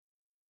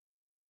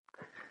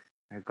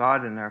Our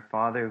God and our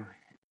Father,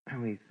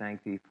 we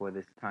thank Thee for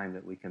this time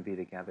that we can be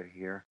together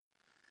here.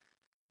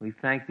 We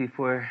thank Thee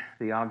for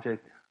the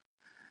object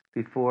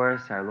before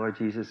us, our Lord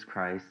Jesus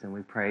Christ, and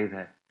we pray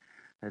that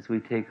as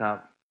we take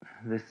up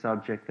this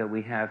subject that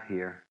we have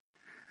here,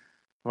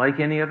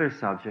 like any other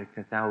subject,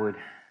 that Thou would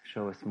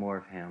show us more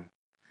of Him,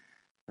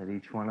 that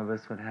each one of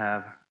us would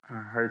have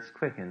our hearts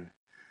quickened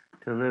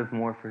to live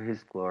more for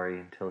His glory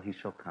until He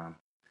shall come.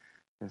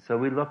 And so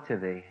we look to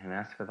Thee and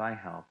ask for Thy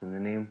help in the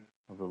name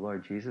of the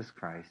Lord Jesus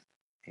Christ.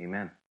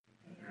 Amen.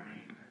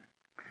 Amen.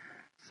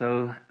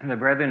 So the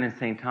brethren in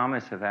St.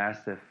 Thomas have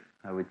asked if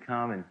I would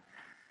come and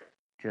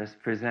just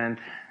present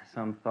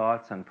some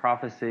thoughts on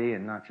prophecy,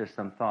 and not just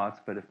some thoughts,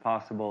 but if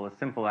possible, a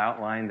simple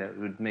outline that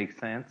would make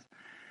sense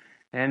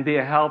and be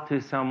a help to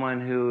someone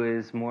who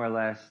is more or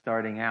less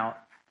starting out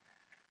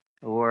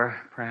or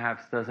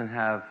perhaps doesn't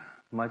have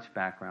much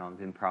background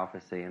in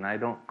prophecy. And I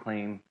don't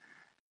claim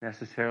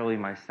necessarily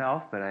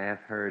myself, but I have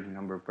heard a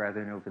number of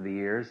brethren over the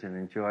years and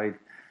enjoyed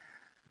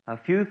a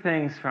few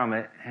things from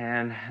it,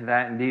 and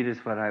that indeed is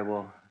what I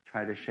will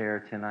try to share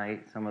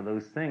tonight, some of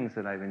those things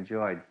that I've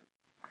enjoyed.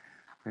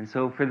 And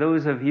so for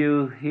those of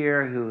you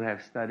here who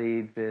have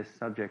studied this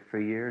subject for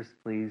years,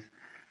 please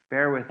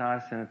bear with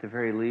us, and at the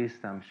very least,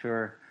 I'm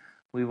sure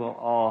we will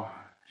all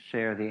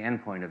share the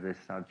end point of this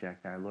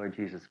subject, our Lord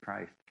Jesus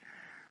Christ.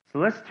 So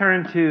let's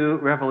turn to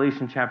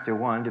Revelation chapter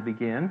 1 to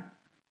begin.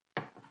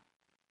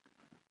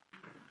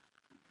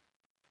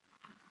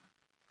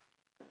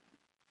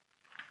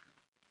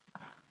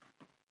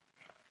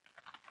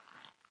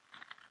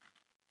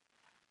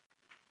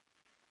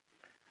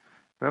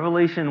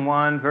 Revelation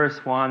 1, verse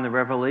 1, the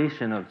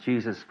revelation of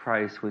Jesus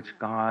Christ, which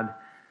God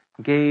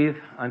gave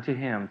unto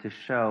him to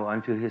show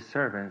unto his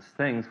servants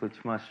things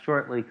which must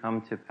shortly come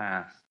to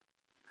pass.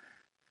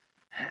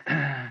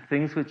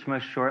 Things which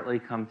must shortly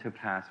come to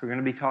pass. We're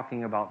going to be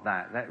talking about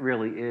that. That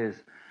really is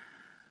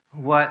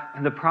what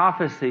the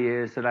prophecy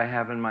is that I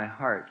have in my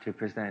heart to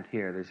present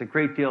here. There's a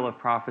great deal of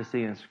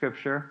prophecy in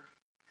Scripture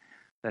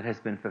that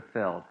has been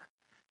fulfilled.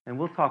 And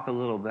we'll talk a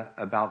little bit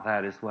about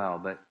that as well.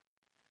 But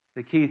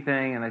the key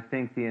thing, and I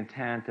think the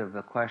intent of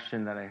the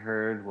question that I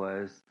heard,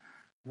 was,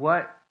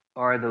 what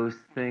are those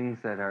things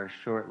that are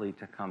shortly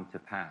to come to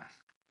pass?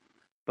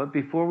 But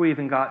before we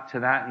even got to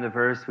that in the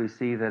verse, we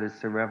see that it's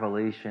the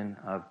revelation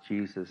of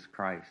Jesus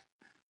Christ,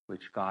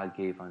 which God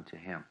gave unto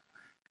him.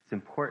 It's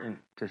important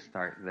to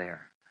start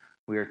there.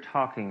 We are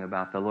talking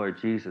about the Lord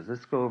Jesus.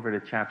 Let's go over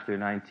to chapter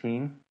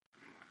 19.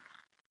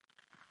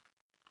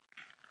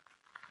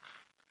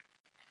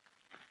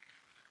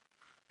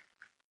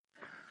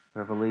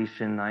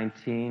 Revelation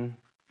 19,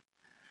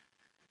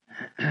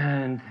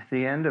 and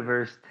the end of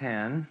verse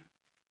 10,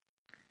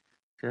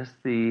 just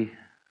the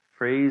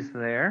phrase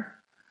there,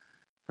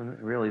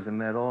 really the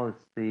middle,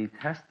 it's the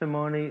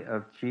testimony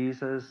of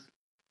Jesus.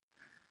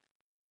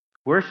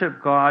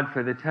 Worship God,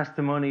 for the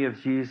testimony of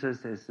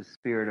Jesus is the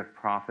spirit of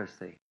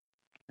prophecy.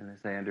 And as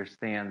I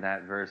understand,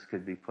 that verse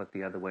could be put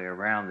the other way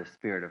around. The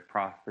spirit of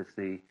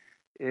prophecy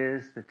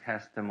is the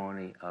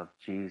testimony of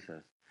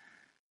Jesus.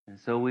 And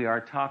so we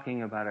are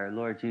talking about our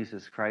Lord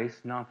Jesus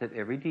Christ, not that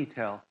every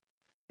detail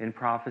in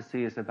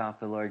prophecy is about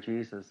the Lord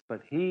Jesus,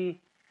 but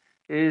he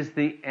is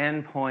the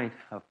end point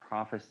of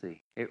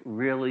prophecy. It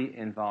really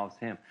involves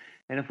him.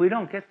 And if we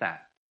don't get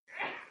that,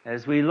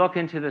 as we look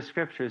into the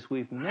Scriptures,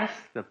 we've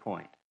missed the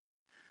point.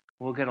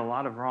 We'll get a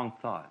lot of wrong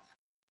thoughts.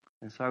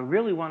 And so I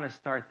really want to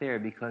start there,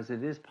 because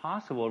it is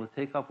possible to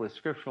take up with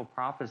scriptural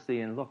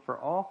prophecy and look for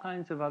all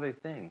kinds of other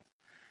things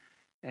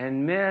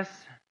and miss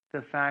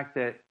the fact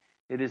that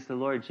it is the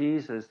Lord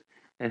Jesus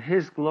and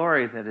his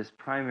glory that is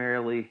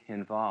primarily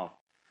involved.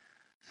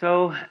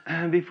 So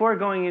before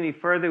going any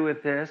further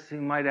with this,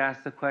 you might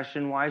ask the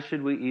question, why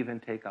should we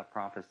even take up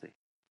prophecy?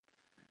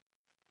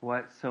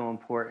 What's so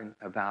important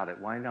about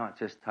it? Why not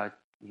just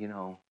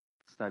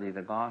study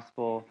the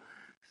gospel,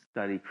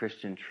 study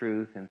Christian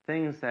truth, and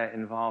things that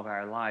involve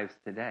our lives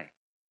today?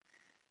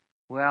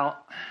 Well,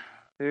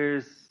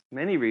 there's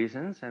many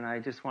reasons, and I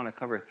just want to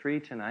cover three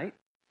tonight.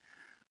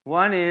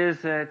 One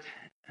is that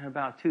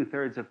about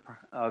 2/3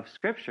 of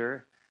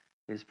Scripture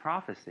is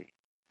prophecy.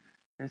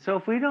 And so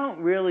if we don't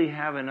really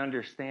have an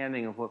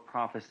understanding of what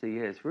prophecy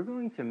is, we're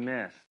going to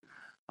miss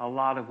a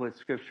lot of what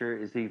Scripture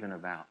is even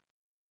about.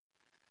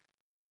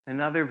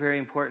 Another very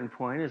important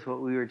point is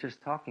what we were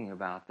just talking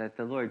about, that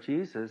the Lord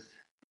Jesus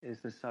is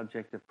the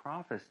subject of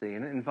prophecy,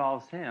 and it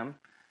involves him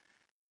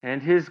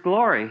and his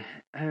glory.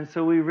 And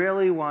so we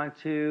really want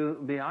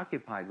to be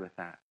occupied with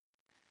that.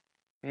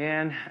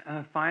 And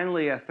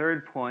finally, a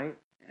third point,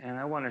 and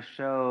I want to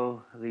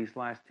show these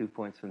last 2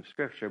 points from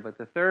Scripture, but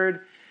the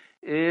third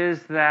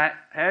is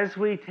that as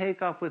we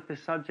take up with the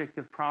subject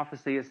of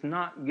prophecy, it's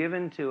not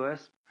given to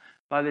us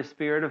by the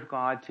Spirit of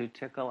God to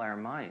tickle our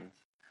minds,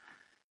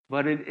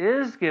 but it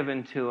is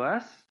given to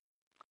us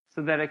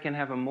so that it can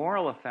have a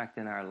moral effect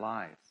in our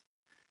lives,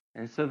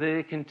 and so that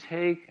it can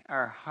take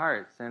our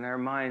hearts and our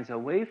minds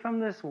away from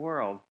this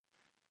world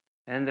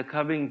and the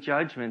coming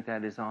judgment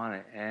that is on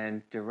it,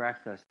 and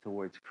direct us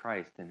towards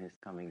Christ and his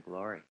coming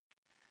glory.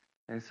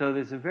 And so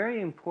there's a very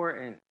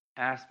important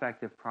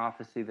aspect of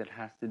prophecy that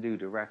has to do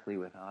directly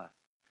with us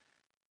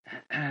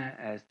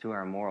as to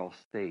our moral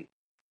state.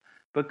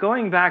 But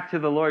going back to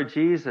the Lord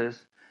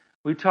Jesus,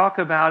 we talk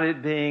about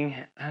it being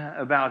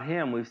about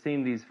him. We've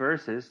seen these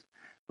verses,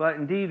 but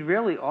indeed,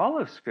 really, all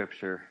of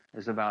Scripture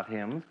is about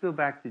him. Let's go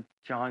back to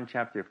John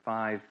chapter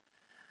 5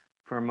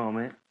 for a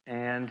moment,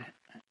 and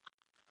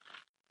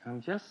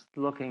I'm just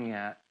looking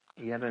at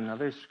yet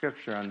another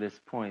Scripture on this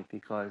point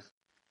because,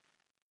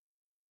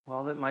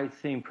 while it might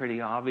seem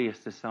pretty obvious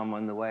to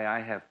someone the way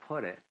I have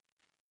put it,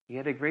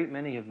 yet a great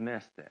many have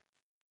missed it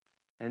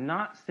and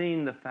not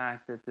seen the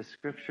fact that the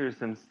Scriptures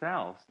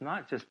themselves,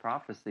 not just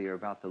prophecy, are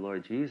about the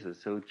Lord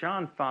Jesus. So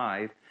John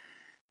 5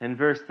 and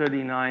verse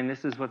 39,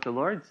 this is what the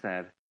Lord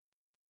said.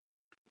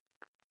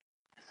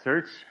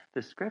 Search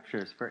the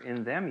Scriptures, for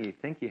in them you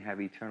think you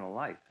have eternal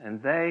life,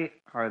 and they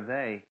are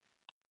they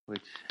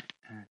which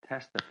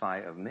testify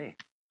of me.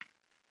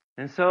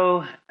 And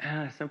so,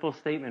 a simple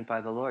statement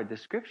by the Lord, the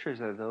Scriptures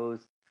are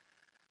those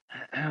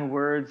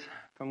words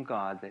from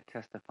God that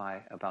testify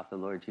about the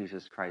Lord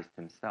Jesus Christ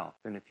himself.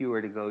 And if you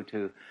were to go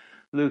to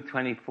Luke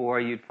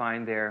 24, you'd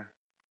find there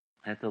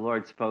that the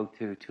Lord spoke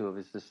to two of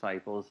his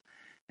disciples,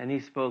 and he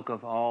spoke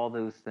of all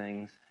those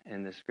things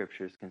in the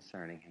Scriptures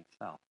concerning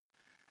himself.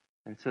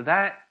 And so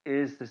that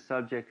is the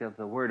subject of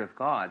the Word of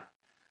God,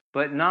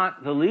 but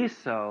not the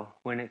least so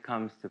when it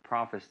comes to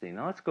prophecy.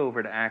 Now let's go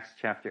over to Acts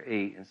chapter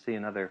 8 and see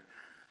another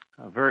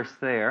verse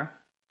there.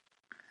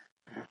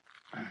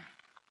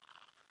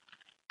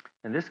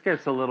 And this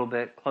gets a little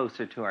bit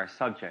closer to our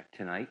subject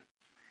tonight.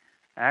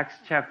 Acts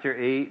chapter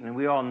 8, and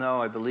we all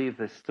know, I believe,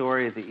 the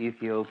story of the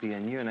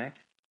Ethiopian eunuch.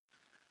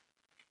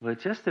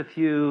 But just a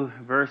few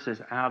verses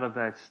out of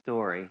that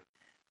story,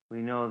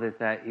 we know that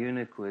that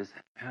eunuch was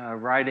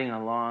riding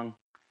along,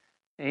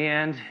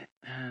 and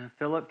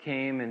Philip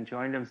came and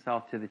joined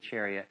himself to the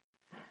chariot.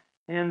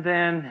 And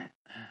then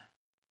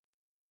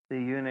the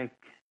eunuch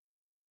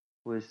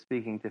was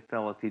speaking to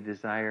Philip. He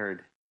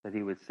desired that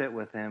he would sit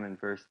with him in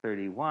verse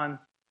 31.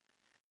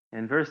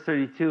 In verse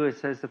 32, it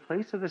says, the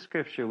place of the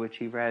Scripture which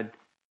he read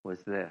was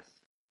this.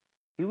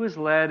 He was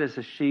led as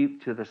a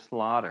sheep to the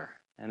slaughter,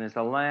 and as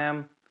a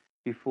lamb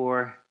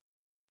before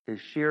his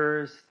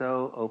shearers,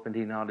 so opened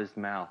he not his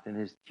mouth. In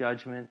his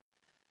judgment,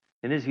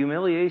 in his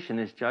humiliation,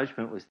 his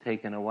judgment was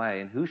taken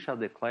away. And who shall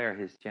declare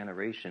his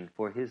generation?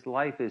 For his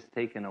life is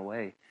taken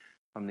away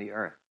from the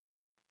earth.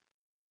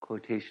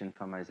 Quotation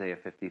from Isaiah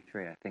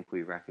 53. I think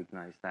we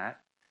recognize that.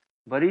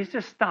 But he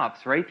just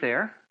stops right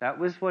there. That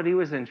was what he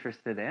was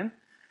interested in.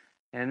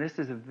 And this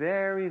is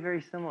very,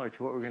 very similar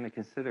to what we're going to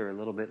consider a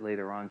little bit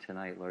later on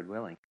tonight, Lord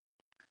willing.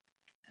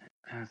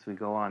 As we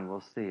go on, we'll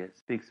see it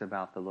speaks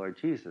about the Lord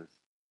Jesus.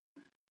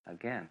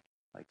 Again,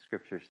 like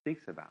Scripture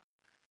speaks about.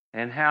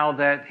 And how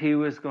that he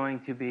was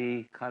going to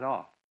be cut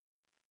off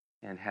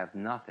and have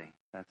nothing.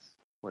 That's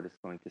what it's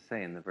going to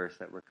say in the verse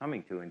that we're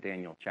coming to in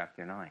Daniel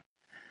chapter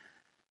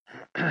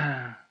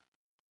 9.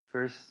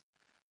 Verse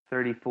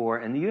 34,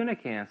 and the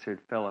eunuch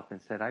answered Philip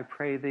and said, I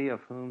pray thee,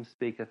 of whom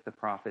speaketh the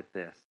prophet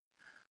this?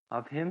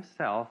 Of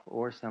himself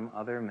or some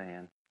other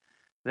man?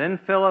 Then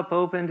Philip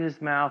opened his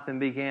mouth and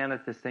began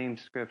at the same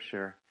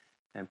Scripture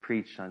and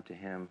preached unto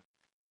him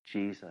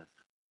Jesus.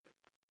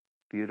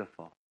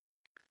 Beautiful.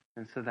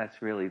 And so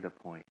that's really the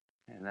point,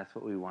 and that's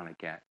what we want to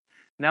get.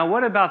 Now,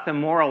 what about the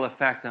moral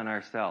effect on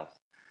ourselves?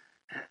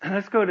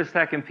 Let's go to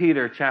 2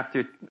 Peter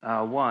chapter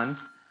 1.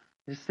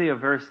 You see a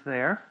verse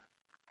there.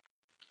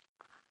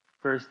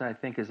 Verse I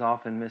think is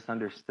often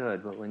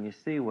misunderstood, but when you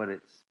see what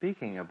it's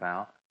speaking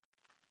about,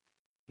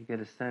 you get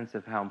a sense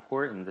of how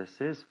important this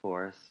is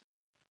for us.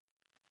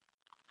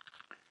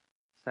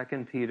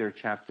 2 Peter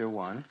chapter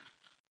 1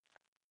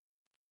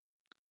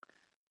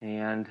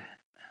 and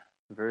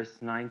verse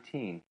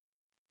 19.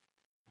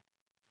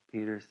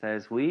 Peter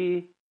says,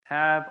 we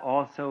have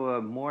also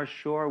a more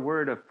sure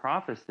word of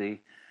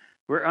prophecy,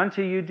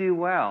 whereunto you do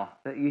well,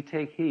 that you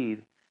take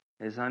heed,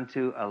 as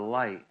unto a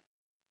light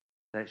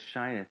that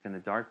shineth in a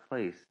dark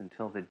place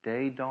until the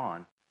day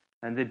dawn,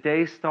 and the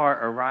day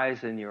star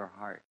arise in your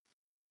heart.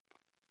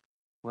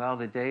 Well,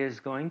 the day is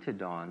going to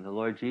dawn. The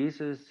Lord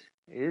Jesus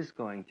is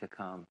going to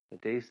come. The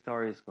day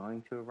star is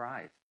going to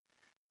arise.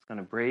 It's going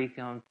to break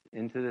out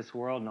into this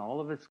world in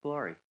all of its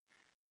glory.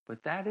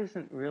 But that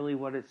isn't really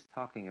what it's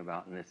talking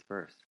about in this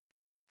verse.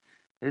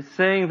 It's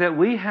saying that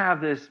we have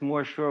this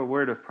more sure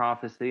word of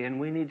prophecy, and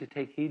we need to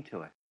take heed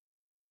to it.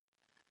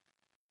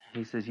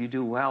 He says, you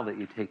do well that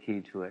you take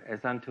heed to it,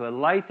 as unto a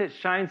light that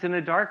shines in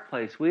a dark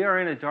place. We are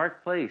in a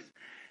dark place,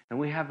 and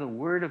we have the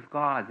Word of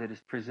God that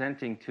is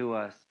presenting to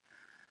us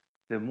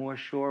the more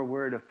sure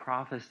word of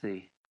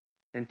prophecy.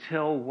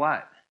 Until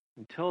what?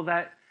 Until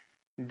that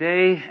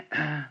day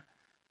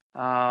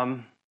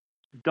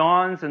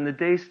dawns and the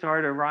day star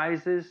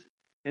arises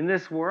in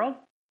this world?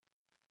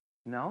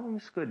 No,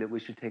 it's good that we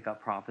should take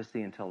up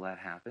prophecy until that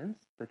happens,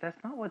 but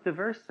that's not what the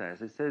verse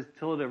says. It says,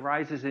 till it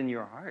arises in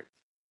your hearts.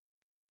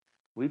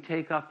 We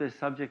take up this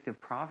subject of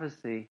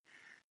prophecy,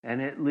 and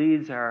it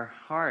leads our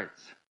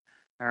hearts,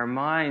 our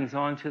minds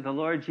onto the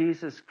Lord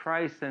Jesus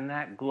Christ and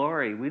that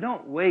glory. We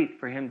don't wait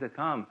for him to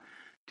come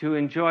to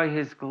enjoy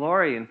his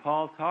glory. And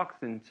Paul talks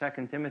in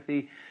 2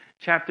 Timothy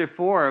chapter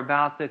 4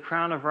 about the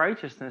crown of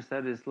righteousness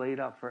that is laid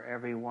up for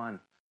every one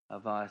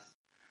of us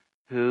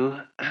who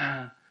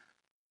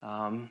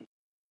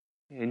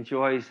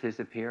enjoys his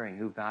appearing,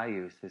 who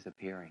values his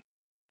appearing.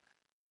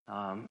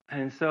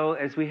 And so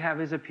as we have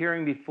his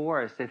appearing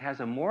before us, it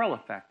has a moral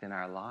effect in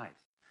our lives.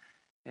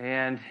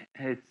 And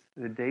it's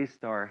the day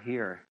star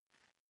here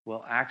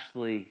will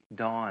actually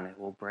dawn, it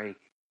will break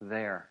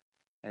there,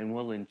 and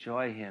we'll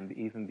enjoy him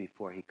even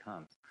before he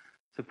comes.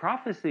 So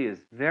prophecy is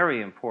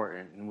very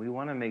important, and we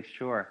want to make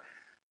sure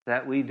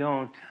that we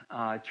don't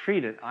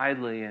treat it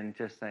idly and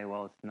just say,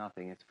 well, it's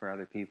nothing, it's for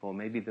other people.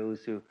 Maybe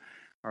those who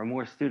are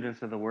more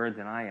students of the word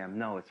than I am.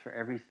 No, it's for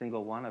every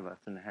single one of us,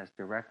 and it has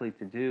directly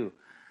to do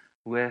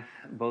with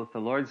both the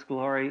Lord's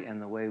glory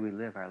and the way we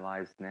live our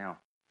lives now.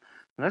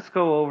 Let's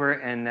go over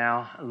and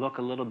now look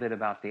a little bit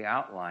about the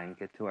outline,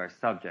 get to our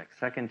subject.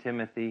 2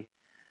 Timothy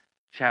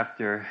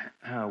chapter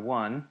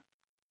 1.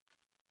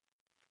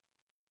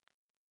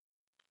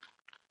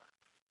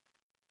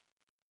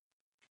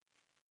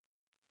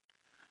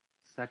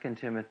 Second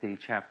Timothy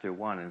chapter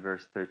 1 and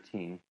verse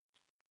 13.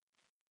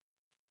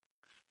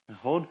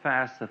 Hold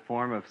fast the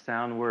form of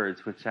sound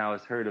words which thou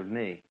hast heard of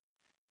me,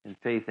 in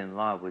faith and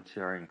love which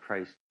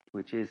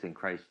is in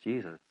Christ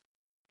Jesus.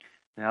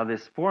 Now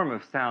this form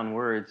of sound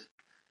words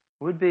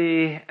would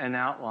be an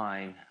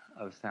outline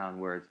of sound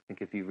words. I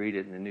think if you read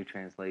it in the New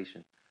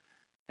Translation.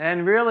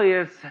 And really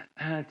it's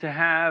to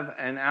have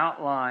an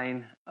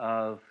outline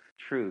of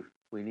truth.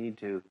 We need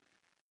to,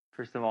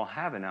 first of all,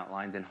 have an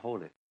outline, then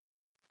hold it.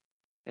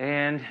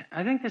 And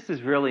I think this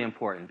is really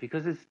important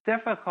because it's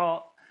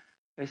difficult,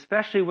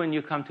 especially when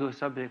you come to a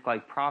subject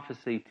like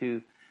prophecy,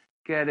 to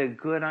get a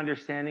good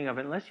understanding of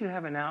it unless you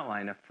have an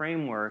outline, a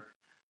framework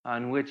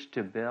on which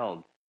to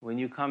build. When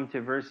you come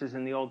to verses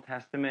in the Old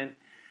Testament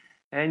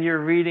and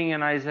you're reading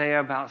in Isaiah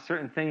about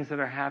certain things that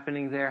are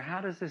happening there, how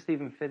does this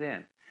even fit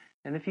in?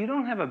 And if you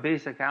don't have a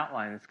basic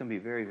outline, it's going to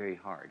be very, very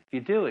hard. If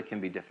you do, it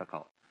can be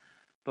difficult.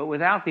 But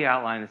without the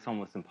outline, it's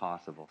almost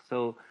impossible.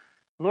 So,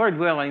 Lord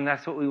willing,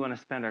 that's what we want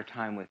to spend our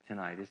time with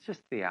tonight. It's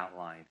just the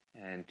outline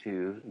and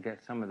to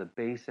get some of the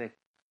basic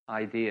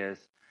ideas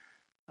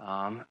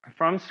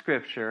from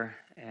Scripture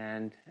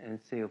and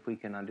see if we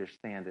can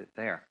understand it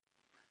there.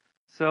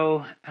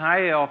 So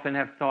I often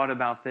have thought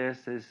about this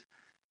as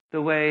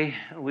the way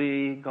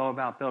we go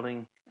about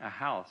building a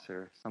house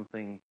or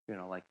something,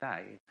 like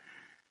that.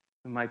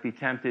 You might be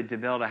tempted to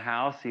build a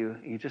house.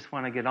 You just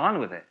want to get on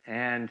with it.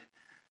 And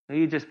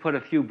you just put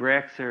a few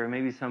bricks or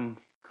maybe some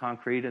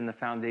concrete in the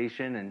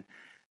foundation.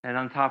 And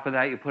on top of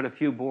that, you put a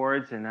few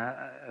boards and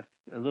a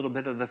little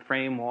bit of the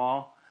frame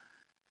wall.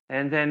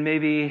 And then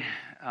maybe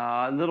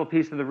a little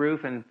piece of the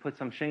roof and put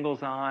some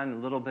shingles on, a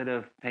little bit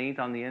of paint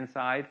on the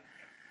inside.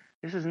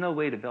 This is no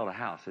way to build a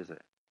house, is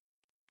it?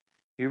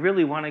 You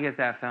really want to get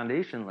that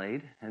foundation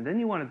laid, and then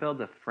you want to build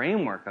the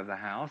framework of the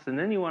house, and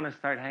then you want to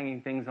start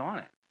hanging things on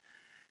it.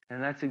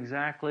 And that's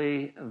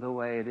exactly the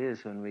way it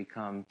is when we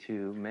come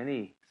to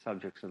many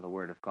subjects of the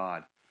Word of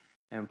God,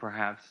 and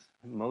perhaps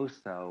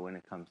most so when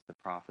it comes to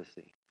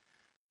prophecy.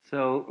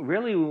 So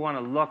really we want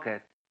to look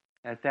at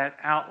that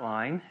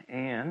outline,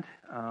 and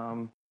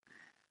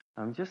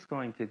I'm just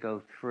going to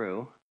go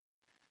through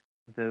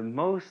the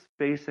most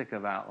basic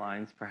of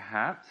outlines,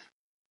 perhaps.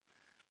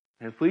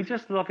 If we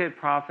just look at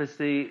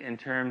prophecy in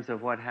terms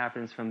of what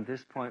happens from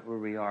this point where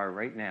we are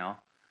right now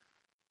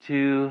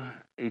to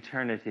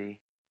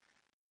eternity,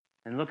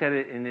 and look at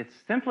it in its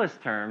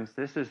simplest terms,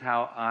 this is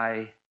how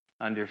I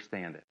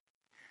understand it.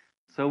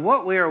 So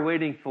what we are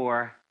waiting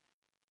for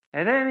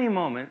at any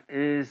moment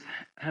is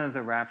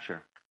the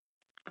rapture,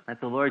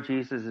 that the Lord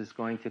Jesus is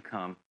going to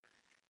come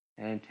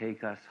and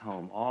take us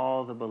home.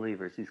 All the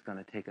believers, he's going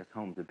to take us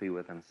home to be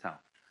with himself.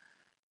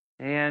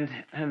 And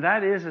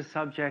that is a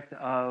subject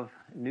of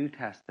New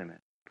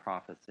Testament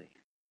prophecy.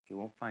 You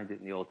won't find it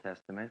in the Old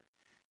Testament.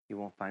 You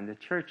won't find the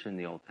church in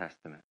the Old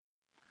Testament.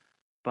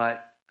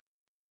 But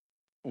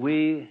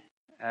we,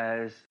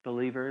 as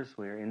believers,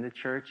 we're in the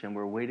church and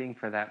we're waiting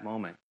for that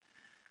moment.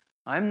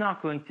 I'm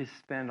not going to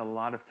spend a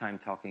lot of time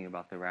talking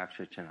about the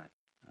rapture tonight.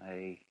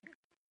 I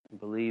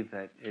believe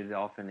that it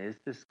often is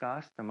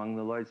discussed among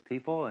the Lord's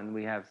people, and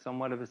we have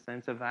somewhat of a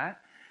sense of that.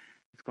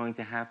 It's going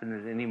to happen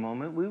at any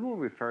moment. We will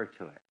refer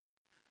to it.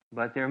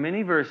 But there are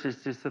many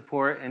verses to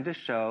support and to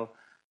show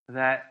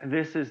that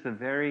this is the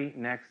very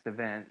next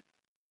event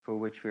for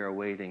which we are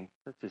waiting,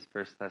 such as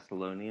 1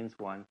 Thessalonians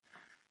 1.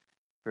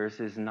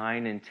 Verses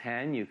 9 and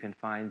 10, you can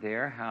find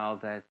there how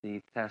that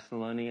the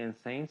Thessalonian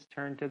saints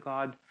turned to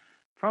God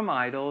from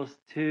idols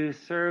to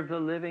serve the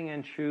living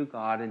and true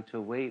God and to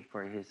wait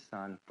for his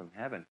Son from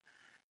heaven.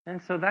 And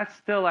so that's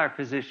still our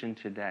position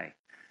today.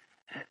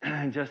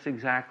 Just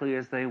exactly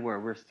as they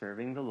were, we're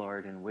serving the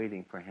Lord and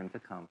waiting for him to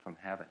come from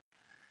heaven.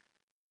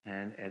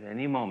 And at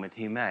any moment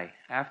he may.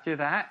 After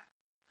that,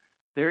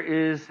 there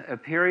is a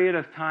period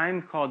of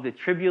time called the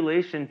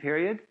tribulation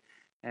period,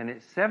 and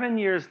it's 7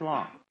 years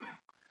long.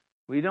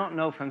 We don't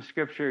know from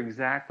Scripture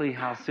exactly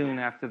how soon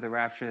after the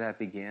rapture that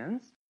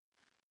begins,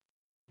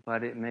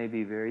 but it may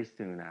be very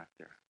soon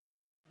after.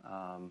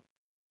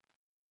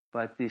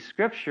 But the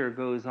scripture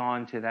goes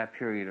on to that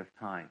period of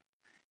time.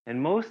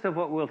 And most of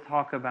what we'll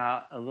talk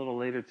about a little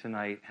later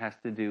tonight has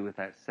to do with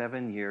that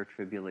 7-year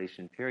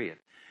tribulation period.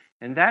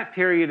 And that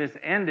period is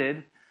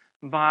ended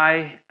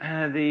by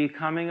the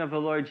coming of the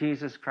Lord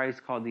Jesus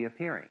Christ, called the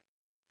appearing.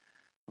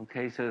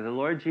 Okay, so the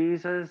Lord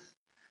Jesus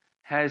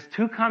has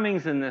 2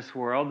 comings in this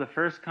world. The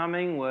first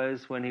coming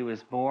was when he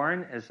was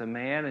born as a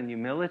man in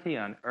humility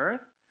on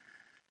earth.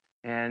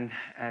 And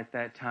at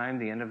that time,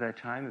 the end of that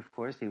time, of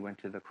course, he went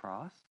to the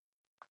cross.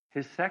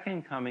 His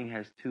second coming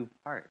has 2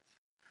 parts.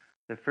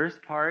 The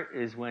first part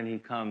is when he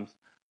comes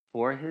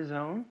for his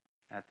own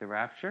at the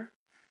rapture.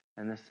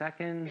 And the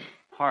second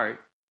part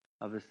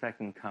of the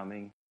second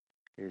coming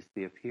is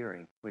the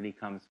appearing, when he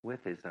comes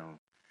with his own.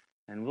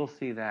 And we'll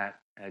see that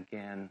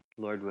again,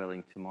 Lord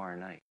willing, tomorrow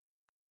night.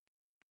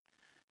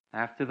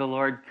 After the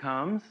Lord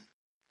comes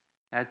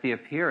at the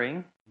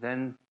appearing,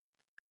 then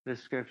the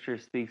scripture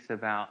speaks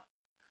about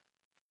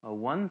a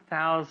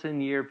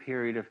 1,000-year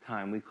period of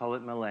time. We call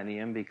it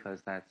millennium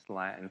because that's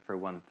Latin for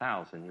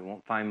 1,000. You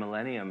won't find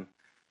millennium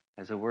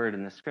as a word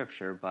in the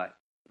scripture, but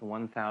the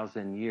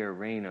 1,000-year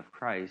reign of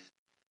Christ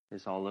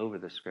is all over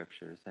the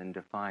scriptures and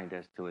defined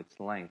as to its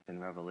length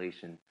in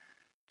Revelation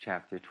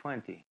chapter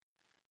 20.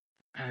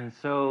 And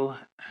so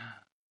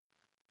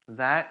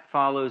that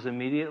follows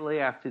immediately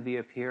after the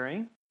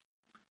appearing,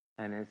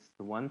 and it's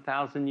the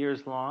 1,000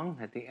 years long.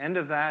 At the end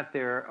of that,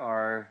 there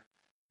are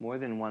more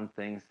than one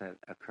things that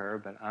occur,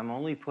 but I'm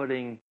only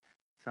putting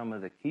some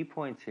of the key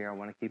points here. I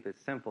want to keep it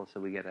simple so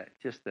we get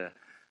just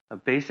a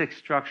basic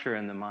structure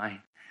in the mind,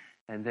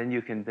 and then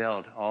you can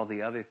build all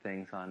the other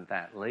things on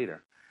that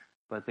later.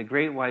 But the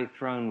Great White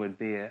Throne would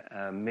be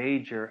a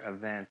major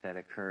event that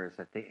occurs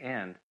at the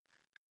end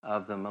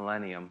of the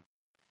millennium.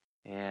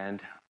 And,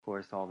 of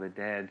course, all the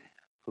dead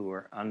who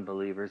are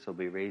unbelievers will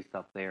be raised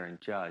up there and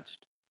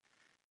judged.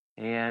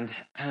 And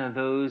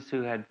those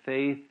who had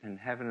faith in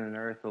heaven and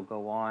earth will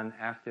go on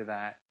after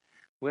that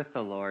with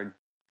the Lord,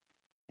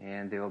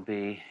 and there will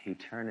be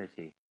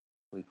eternity.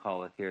 We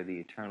call it here the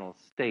eternal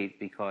state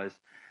because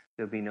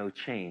there'll be no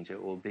change.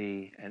 It will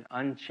be an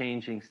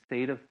unchanging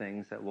state of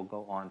things that will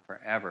go on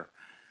forever,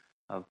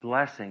 of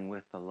blessing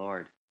with the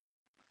Lord.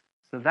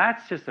 So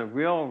that's just a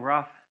real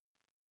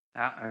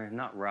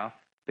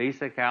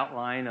basic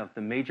outline of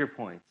the major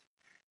points.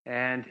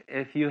 And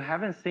if you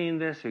haven't seen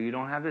this or you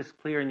don't have this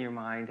clear in your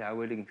mind, I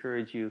would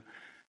encourage you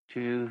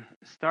to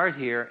start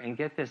here and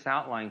get this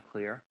outline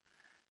clear.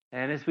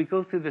 And as we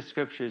go through the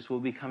scriptures, we'll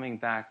be coming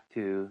back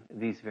to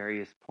these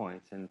various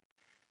points and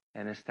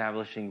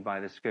establishing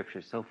by the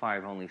scriptures. So far,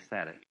 I've only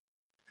said it.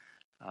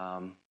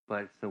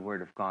 But it's the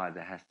Word of God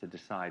that has to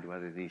decide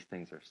whether these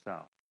things are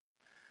so.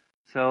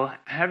 So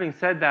having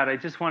said that, I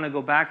just want to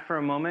go back for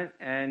a moment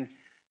and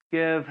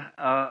give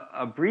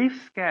a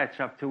brief sketch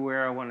up to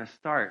where I want to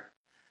start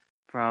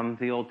from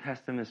the Old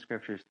Testament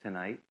scriptures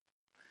tonight.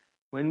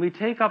 When we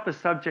take up a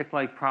subject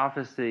like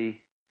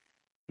prophecy,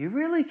 you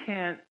really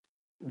can't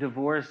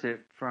divorce it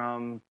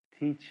from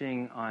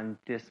teaching on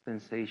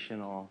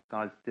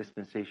God's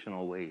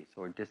dispensational ways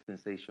or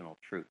dispensational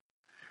truth.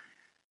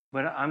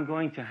 But I'm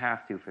going to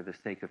have to, for the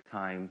sake of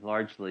time,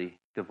 largely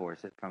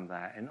divorce it from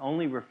that and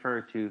only refer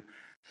to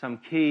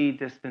some key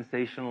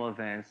dispensational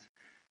events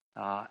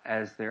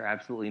as they're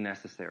absolutely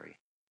necessary.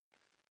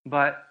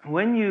 But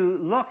when you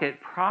look at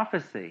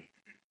prophecy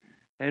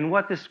and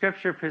what the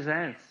scripture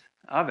presents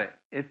of it,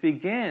 it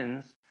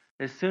begins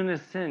as soon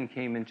as sin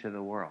came into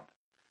the world.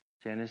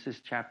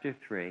 Genesis chapter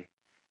 3,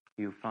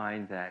 you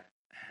find that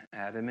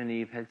Adam and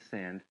Eve had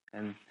sinned,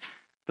 and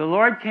the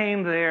Lord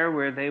came there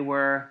where they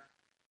were,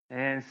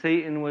 and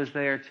Satan was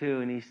there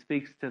too, and he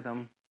speaks to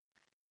them,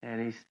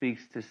 and he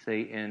speaks to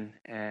Satan,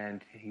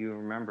 and you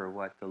remember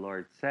what the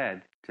Lord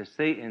said to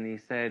Satan. He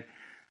said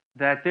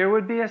that there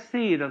would be a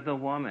seed of the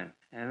woman,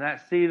 and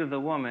that seed of the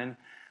woman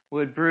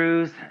would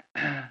bruise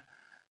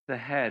the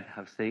head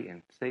of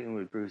Satan. Satan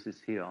would bruise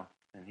his heel,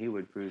 and he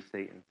would bruise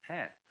Satan's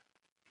head.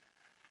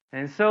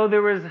 And so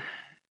there was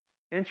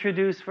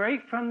introduced right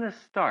from the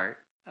start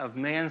of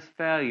man's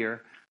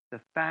failure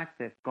the fact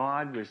that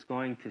God was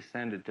going to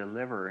send a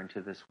deliverer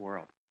into this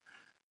world.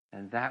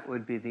 And that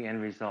would be the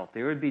end result.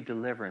 There would be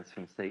deliverance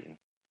from Satan.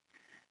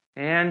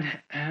 And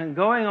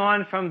going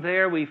on from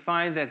there, we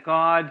find that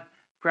God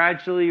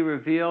gradually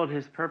revealed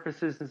his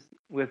purposes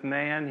with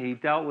man. He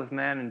dealt with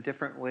man in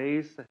different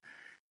ways.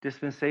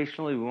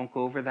 Dispensationally, we won't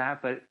go over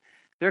that. But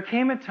there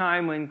came a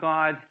time when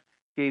God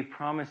gave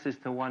promises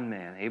to one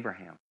man,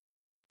 Abraham.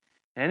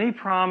 And he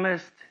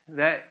promised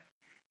that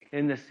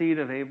in the seed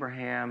of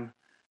Abraham,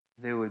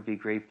 there would be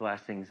great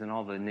blessings, and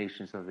all the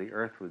nations of the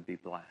earth would be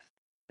blessed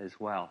as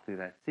well through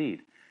that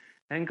seed.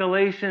 And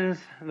Galatians,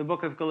 the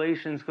book of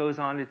Galatians goes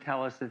on to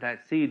tell us that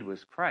that seed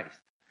was Christ.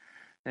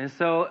 And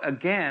so,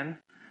 again,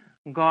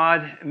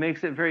 God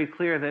makes it very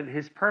clear that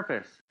his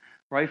purpose,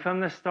 right from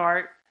the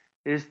start,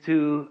 is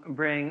to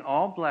bring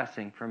all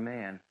blessing for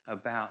man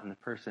about in the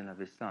person of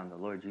his Son, the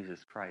Lord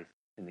Jesus Christ,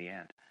 in the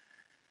end.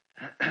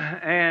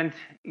 And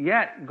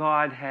yet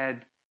God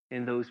had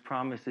in those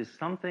promises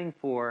something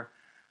for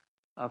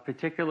a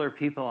particular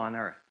people on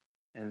earth.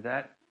 And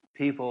that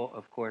people,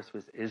 of course,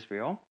 was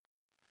Israel.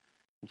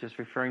 I'm just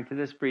referring to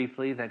this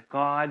briefly, that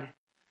God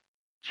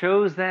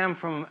chose them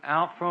from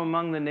out from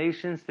among the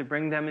nations to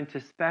bring them into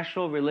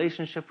special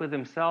relationship with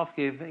himself,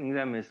 giving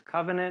them his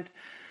covenant,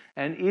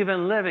 and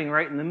even living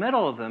right in the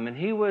middle of them. And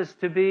he was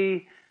to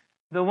be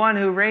the one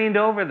who reigned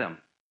over them.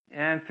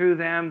 And through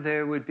them,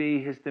 there would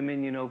be his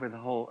dominion over the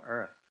whole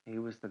earth. He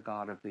was the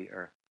God of the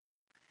earth.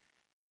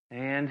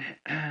 And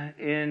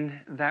in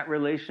that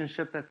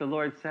relationship that the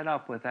Lord set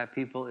up with that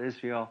people,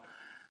 Israel,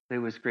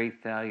 there was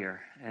great failure.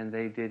 And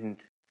they didn't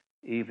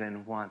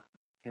even want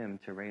him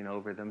to reign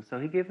over them. So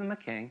he gave them a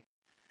king.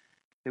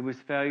 There was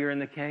failure in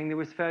the king. There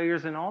was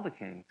failures in all the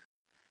kings.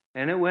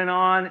 And it went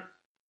on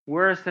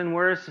worse and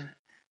worse.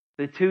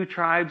 The 2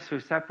 tribes were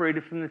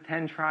separated from the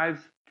 10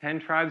 tribes. 10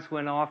 tribes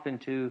went off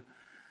into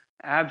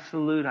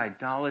absolute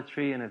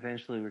idolatry and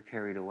eventually were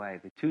carried away.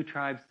 The 2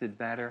 tribes did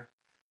better,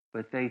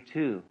 but they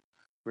too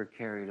were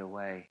carried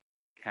away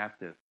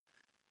captive.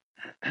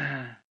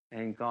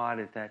 And God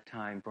at that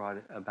time brought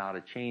about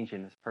a change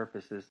in his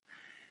purposes.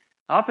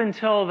 Up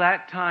until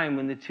that time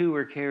when the 2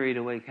 were carried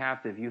away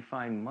captive, you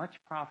find much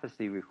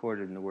prophecy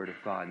recorded in the Word of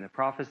God. And the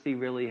prophecy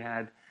really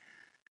had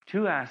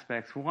 2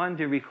 aspects. 1,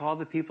 to recall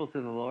the people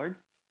to the Lord,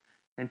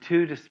 and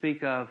 2, to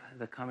speak of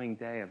the coming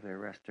day of their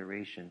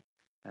restoration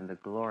and the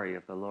glory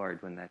of the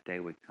Lord when that day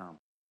would come.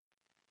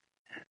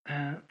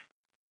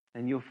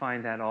 And you'll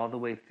find that all the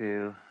way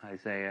through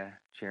Isaiah,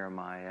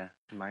 Jeremiah,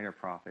 minor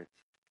prophets.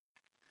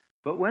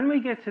 But when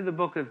we get to the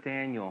book of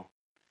Daniel,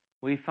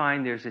 we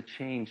find there's a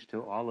change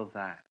to all of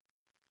that.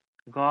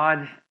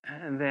 God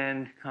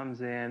then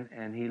comes in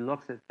and he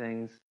looks at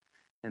things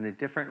in a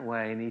different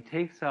way, and he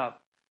takes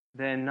up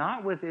then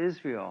not with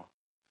Israel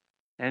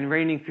and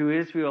reigning through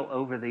Israel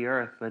over the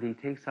earth, but he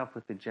takes up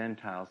with the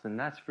Gentiles. And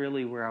that's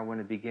really where I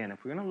want to begin. If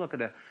we're going to look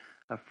at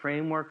a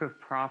framework of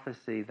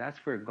prophecy, that's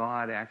where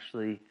God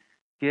actually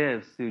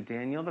gives through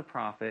Daniel the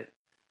prophet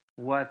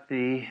what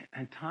the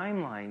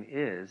timeline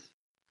is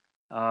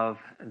of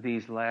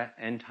these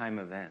end time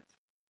events.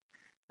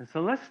 And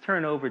so let's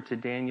turn over to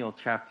Daniel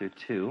chapter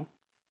 2.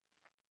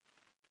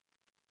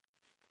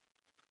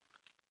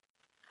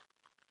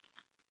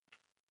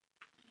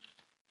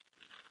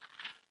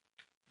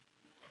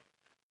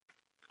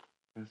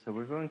 And so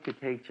we're going to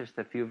take just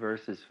a few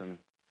verses from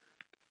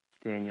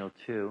Daniel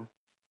 2.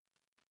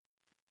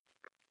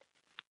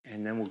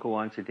 And then we'll go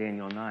on to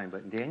Daniel 9.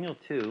 But in Daniel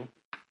 2,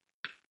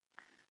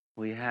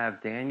 we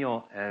have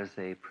Daniel as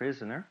a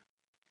prisoner,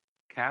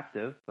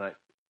 captive, but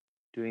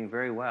doing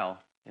very well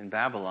in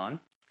Babylon.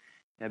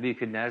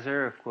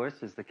 Nebuchadnezzar, of course,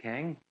 is the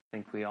king. I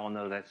think we all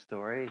know that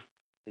story,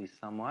 at least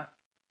somewhat.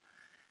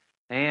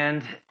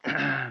 And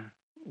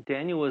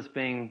Daniel was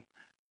being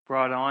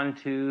brought on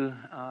to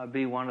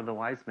be one of the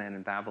wise men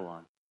in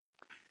Babylon.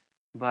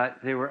 But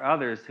there were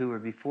others who were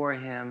before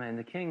him, and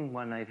the king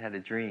one night had a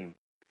dream.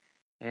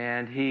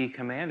 And he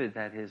commanded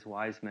that his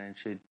wise men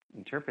should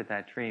interpret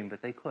that dream,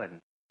 but they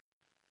couldn't.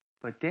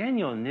 But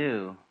Daniel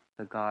knew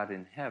the God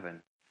in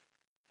heaven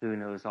who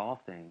knows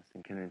all things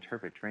and can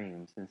interpret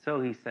dreams. And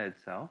so he said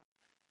so.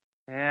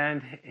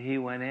 And he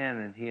went in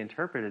and he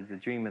interpreted the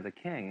dream of the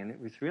king. And it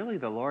was really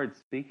the Lord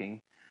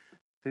speaking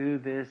through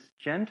this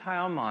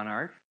Gentile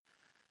monarch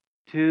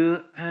to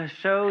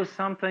show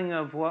something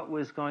of what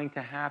was going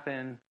to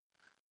happen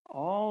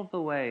all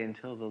the way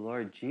until the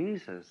Lord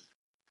Jesus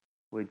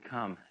would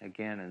come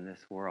again in this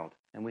world.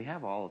 And we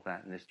have all of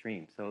that in this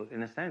dream. So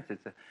in a sense,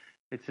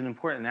 it's an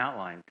important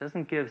outline. It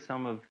doesn't give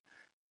some of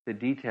the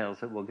details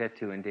that we'll get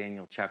to in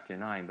Daniel chapter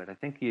 9, but I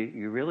think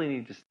you really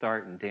need to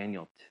start in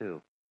Daniel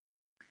 2.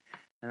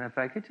 And if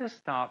I could just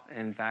stop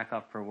and back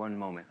up for one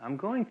moment. I'm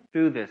going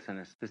through this in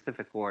a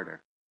specific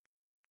order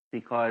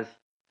because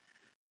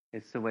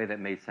it's the way that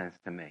made sense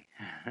to me.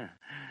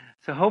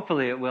 So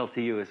hopefully it will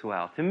to you as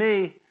well. To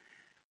me,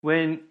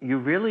 when you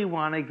really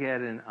want to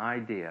get an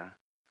idea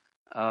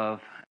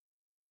of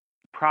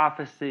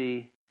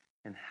prophecy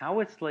and how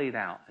it's laid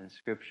out in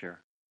Scripture,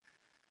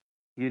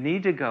 you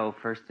need to go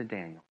first to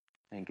Daniel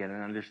and get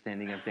an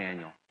understanding of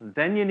Daniel.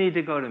 Then you need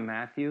to go to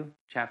Matthew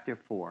chapter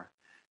 4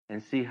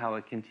 and see how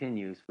it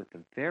continues with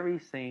the very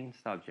same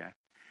subject.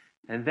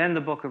 And then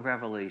the book of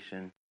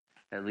Revelation,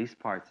 at least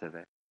parts of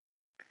it.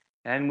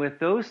 And with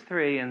those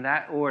 3 in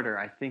that order,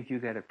 I think you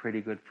get a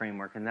pretty good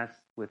framework. And that's,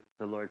 with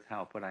the Lord's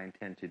help, what I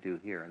intend to do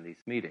here in these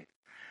meetings.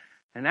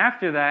 And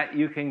after that,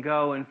 you can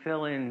go and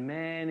fill in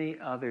many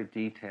other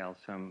details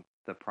from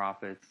the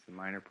prophets, the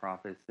minor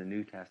prophets, the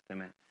New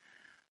Testament.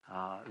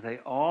 They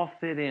all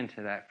fit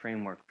into that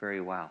framework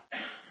very well.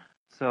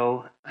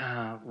 So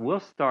we'll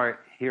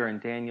start here in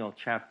Daniel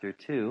chapter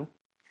 2.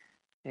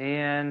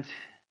 And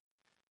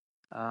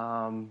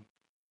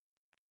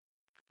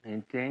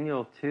in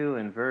Daniel 2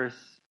 and verse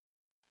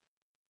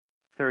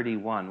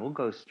 31, we'll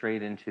go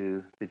straight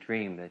into the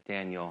dream that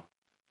Daniel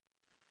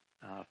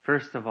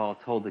first of all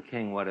told the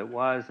king what it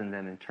was and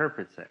then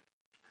interprets it.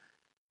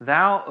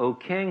 Thou, O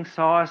king,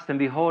 sawest, and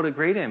behold, a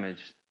great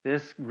image.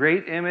 This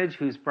great image,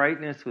 whose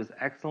brightness was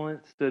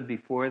excellent, stood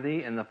before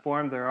thee, and the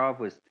form thereof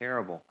was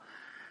terrible.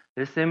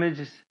 This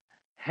image's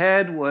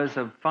head was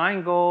of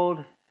fine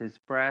gold, his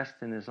breast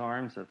and his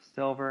arms of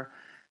silver,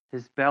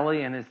 his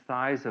belly and his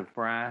thighs of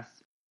brass,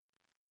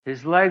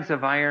 his legs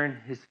of iron,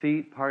 his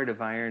feet part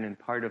of iron and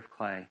part of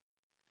clay.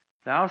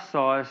 Thou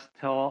sawest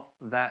till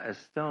that a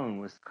stone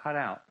was cut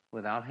out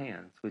without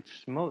hands,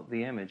 which smote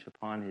the image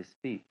upon his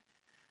feet,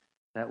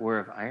 that were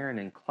of iron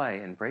and clay,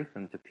 and brake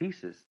them to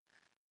pieces.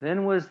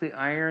 Then was the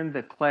iron,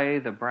 the clay,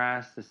 the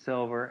brass, the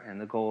silver, and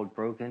the gold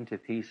broken to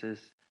pieces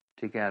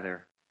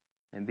together,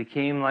 and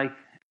became like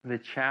the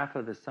chaff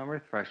of the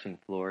summer threshing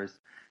floors,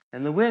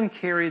 and the wind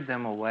carried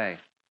them away,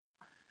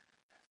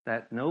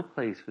 that no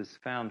place was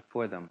found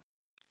for them.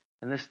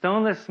 And the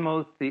stone that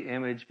smote the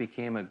image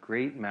became a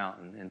great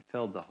mountain, and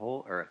filled the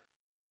whole earth.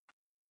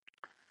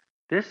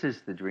 This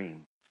is the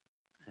dream,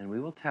 and we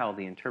will tell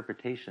the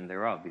interpretation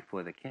thereof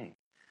before the king.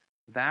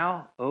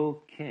 Thou,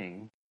 O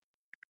king,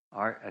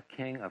 art a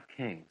king of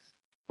kings.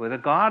 For the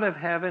God of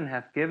heaven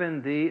hath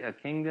given thee a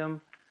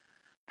kingdom,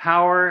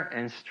 power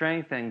and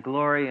strength and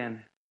glory,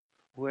 and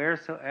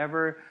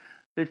wheresoever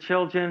the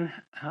children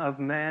of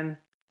men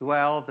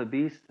dwell, the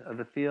beasts of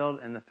the field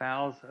and the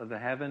fowls of the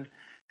heaven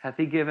hath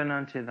he given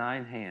unto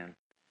thine hand,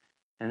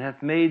 and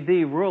hath made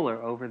thee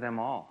ruler over them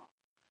all.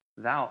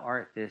 Thou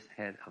art this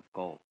head of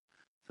gold.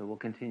 So we'll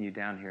continue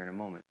down here in a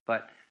moment.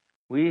 But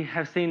we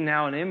have seen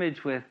now an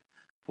image with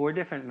 4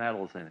 different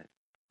metals in it: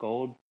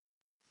 gold,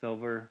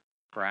 silver,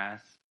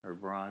 brass or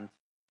bronze,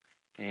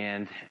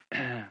 and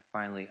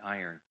finally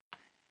iron.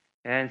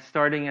 And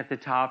starting at the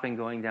top and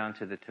going down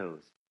to the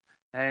toes.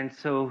 And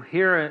so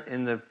here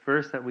in the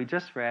verse that we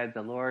just read,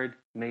 the Lord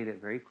made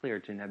it very clear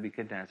to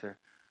Nebuchadnezzar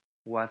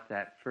what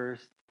that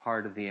first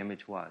part of the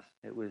image was.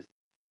 It was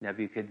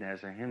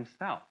Nebuchadnezzar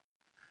himself.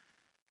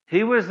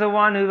 He was the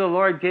one who the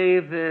Lord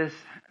gave this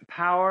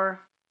power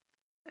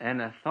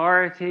and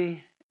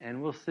authority,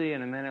 and we'll see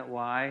in a minute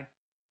why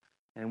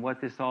and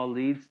what this all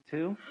leads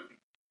to.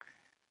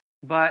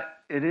 But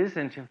it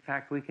isn't. In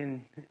fact, we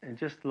can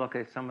just look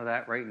at some of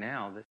that right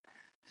now that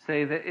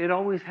say that it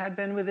always had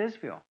been with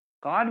Israel.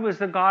 God was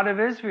the God of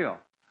Israel.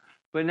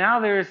 But now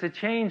there is a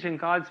change in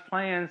God's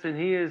plans, and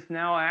he is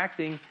now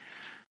acting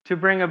to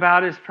bring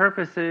about his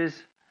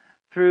purposes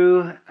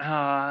through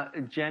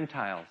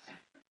Gentiles.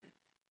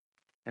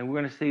 And we're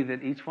going to see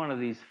that each one of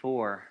these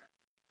 4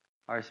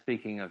 are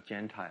speaking of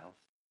Gentiles.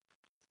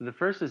 So the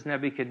first is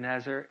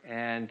Nebuchadnezzar,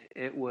 and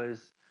it was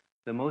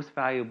the most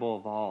valuable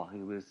of all.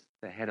 He was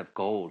the head of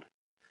gold.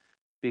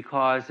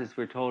 Because, as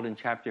we're told in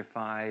chapter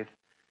 5,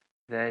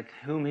 that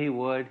whom he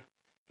would,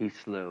 he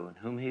slew, and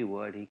whom he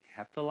would, he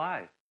kept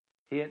alive.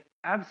 He had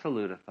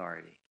absolute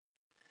authority.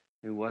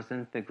 He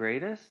wasn't the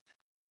greatest,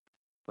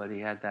 but he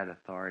had that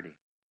authority.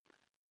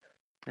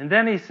 And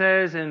then he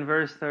says in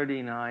verse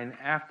 39,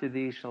 after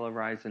thee shall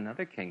arise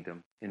another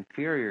kingdom,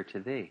 inferior to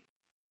thee,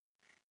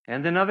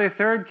 and another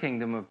third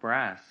kingdom of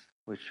brass,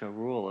 which shall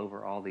rule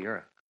over all the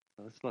earth.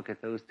 So let's look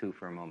at those 2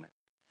 for a moment.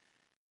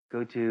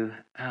 Go to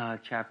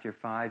chapter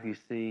 5, you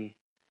see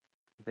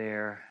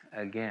there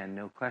again,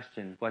 no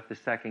question, what the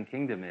second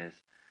kingdom is.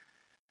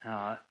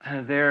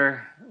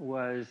 There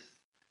was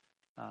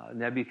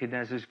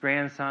Nebuchadnezzar's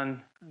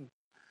grandson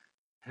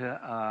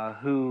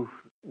who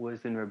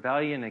was in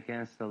rebellion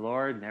against the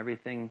Lord and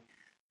everything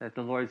that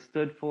the Lord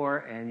stood for.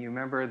 And you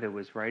remember there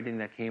was writing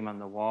that came on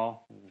the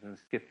wall. I'm going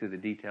to skip through the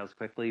details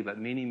quickly, but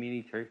Mene,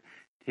 Mene,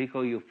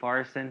 Tekel,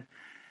 Upharsin.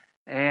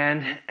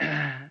 And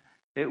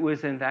it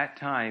was in that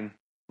time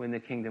when the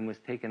kingdom was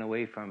taken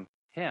away from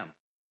him.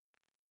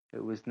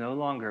 It was no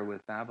longer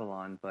with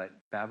Babylon, but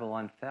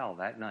Babylon fell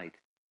that night.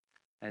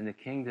 And the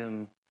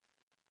kingdom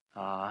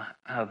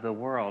of the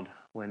world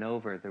went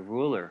over, the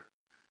ruler,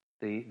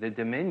 the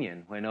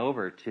dominion went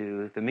over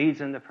to the Medes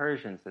and the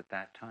Persians at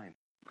that time.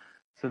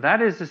 So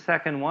that is the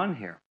second one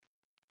here,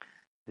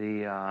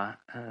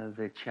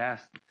 the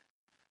chest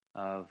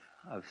of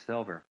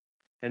silver.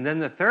 And then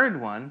the third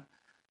one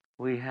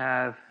we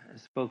have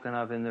spoken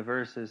of in the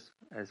verses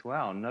as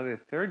well, another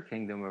third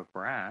kingdom of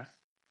brass,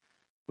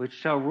 which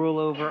shall rule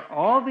over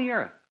all the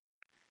earth.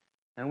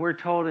 And we're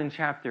told in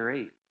chapter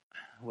 8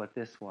 what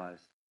this was,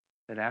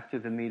 that after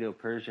the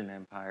Medo-Persian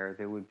Empire,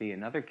 there would be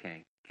another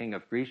king, King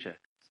of Grecia.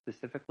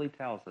 Specifically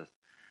tells us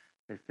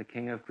it's the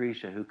king of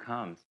Grecia who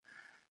comes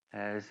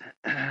as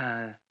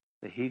the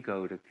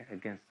he-goat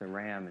against the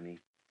ram,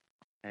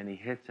 and he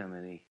hits him,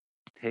 and he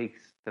takes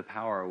the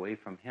power away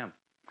from him.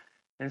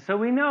 And so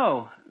we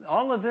know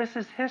all of this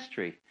is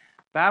history.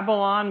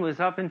 Babylon was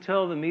up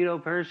until the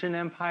Medo-Persian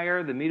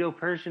Empire. The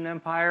Medo-Persian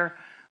Empire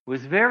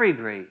was very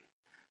great,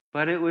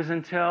 but it was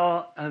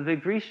until the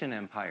Grecian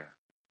Empire.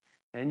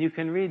 And you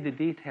can read the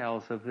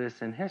details of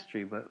this in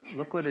history, but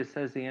look what it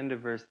says at the end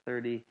of verse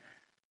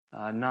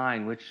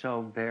 39, which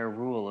shall bear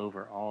rule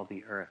over all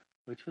the earth,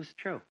 which was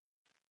true.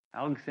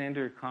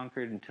 Alexander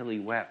conquered until he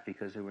wept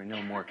because there were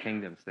no more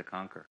kingdoms to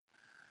conquer.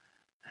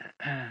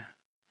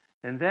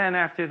 And then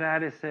after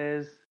that it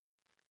says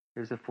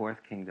there's a fourth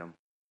kingdom.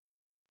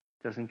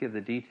 It doesn't give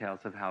the details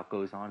of how it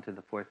goes on to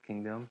the fourth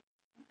kingdom.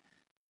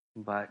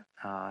 but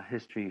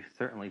history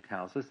certainly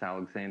tells us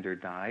Alexander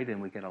died,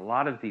 and we get a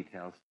lot of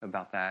details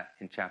about that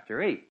in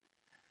chapter 8.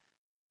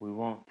 We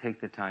won't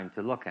take the time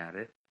to look at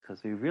it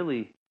because we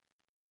really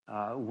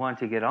want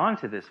to get on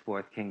to this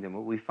fourth kingdom.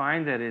 But we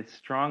find that it's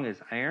strong as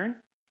iron,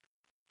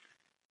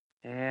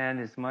 and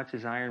as much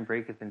as iron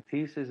breaketh in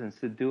pieces and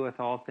subdueth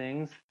all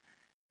things,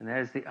 and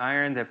as the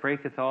iron that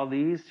breaketh all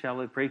these,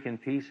 shall it break in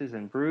pieces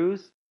and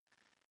bruise.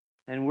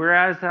 And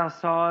whereas thou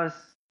sawest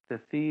the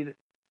feet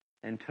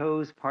and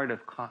toes, part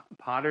of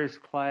potter's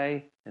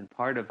clay and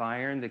part of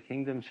iron, the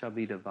kingdom shall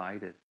be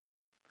divided.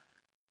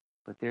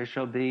 But there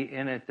shall be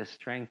in it the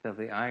strength of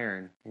the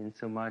iron,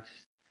 insomuch,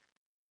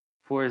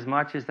 for as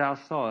much as thou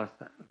sawest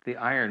the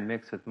iron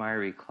mixed with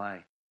miry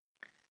clay.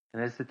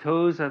 And as the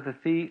toes of the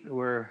feet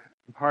were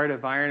part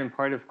of iron and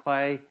part of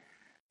clay,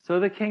 so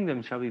the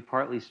kingdom shall be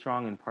partly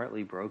strong and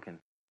partly broken.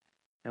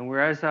 And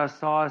whereas thou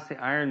sawest the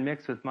iron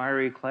mixed with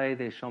miry clay,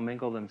 they shall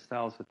mingle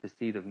themselves with the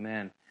seed of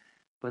men.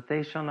 But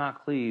they shall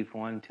not cleave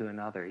one to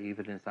another,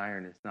 even as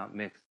iron is not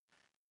mixed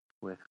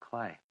with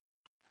clay.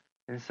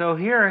 And so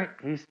here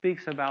he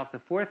speaks about the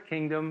fourth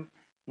kingdom.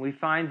 We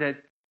find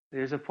that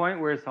there's a point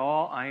where it's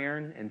all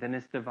iron, and then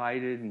it's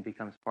divided and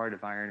becomes part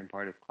of iron and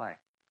part of clay.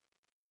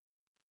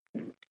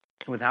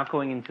 Without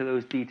going into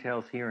those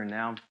details here and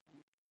now,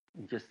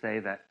 just say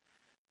that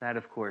that,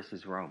 of course,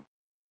 is Rome.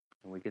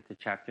 When we get to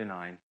chapter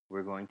 9,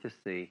 we're going to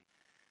see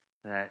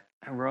that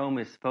Rome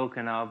is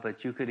spoken of,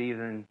 but you could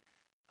even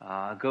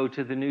go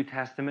to the New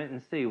Testament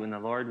and see when the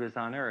Lord was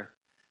on earth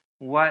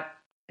what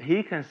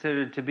he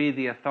considered to be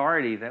the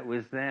authority that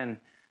was then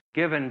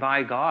given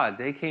by God.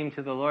 They came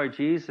to the Lord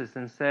Jesus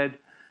and said,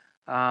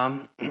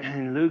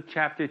 in Luke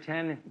chapter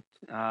 10,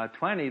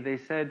 20, they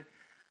said,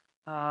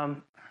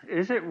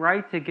 is it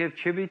right to give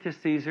tribute to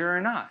Caesar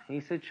or not?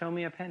 He said, show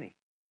me a penny.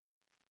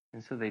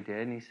 And so they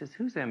did. And he says,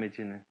 whose image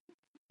and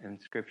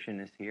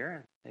inscription is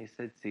here? And they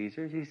said,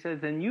 Caesar's. He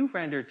said, then you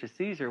render to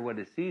Caesar what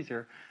is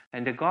Caesar,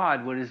 and to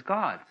God what is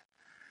God's.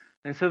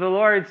 And so the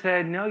Lord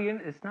said, no,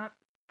 it's not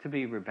to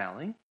be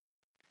rebelling.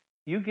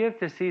 You give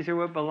to Caesar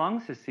what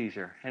belongs to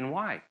Caesar. And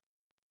why?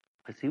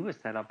 Because he was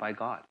set up by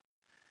God.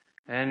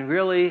 And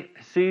really,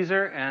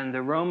 Caesar and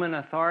the Roman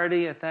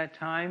authority at that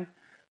time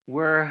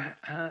were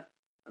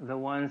the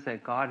ones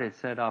that God had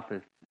set up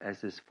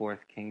as his fourth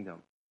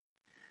kingdom.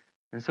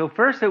 And so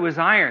first it was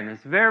iron.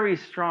 It's very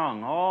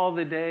strong. All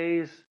the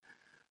days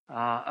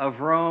of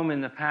Rome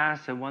in the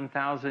past, the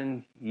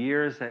 1,000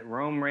 years that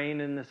Rome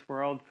reigned in this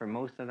world, for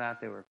most of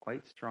that they were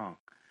quite strong.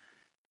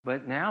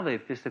 But now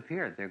they've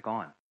disappeared. They're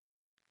gone.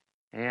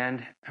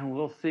 And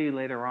we'll see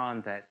later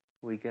on that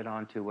we get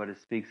onto what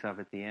it speaks of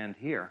at the end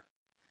here.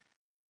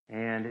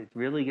 And it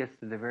really gets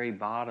to the very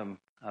bottom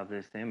of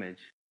this image,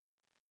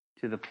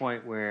 to the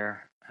point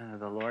where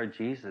the Lord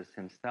Jesus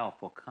himself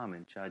will come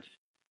and judge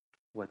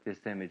what this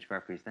image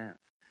represents.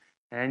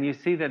 And you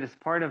see that it's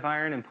part of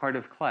iron and part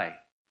of clay.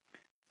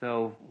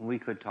 So we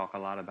could talk a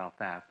lot about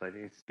that, but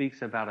it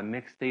speaks about a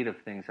mixed state of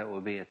things that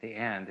will be at the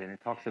end, and it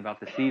talks about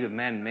the seed of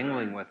men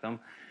mingling with them.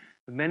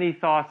 Many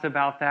thoughts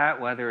about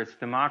that, whether it's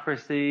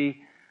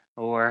democracy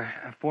or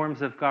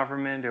forms of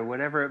government or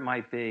whatever it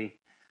might be,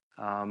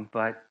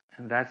 but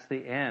that's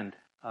the end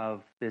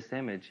of this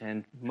image.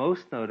 And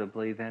most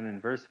notably then in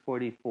verse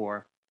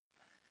 44,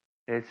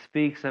 it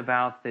speaks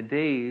about the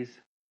days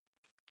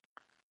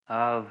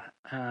of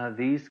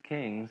these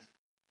kings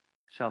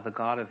shall the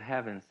God of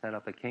heaven set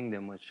up a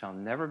kingdom which shall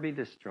never be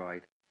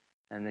destroyed,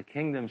 and the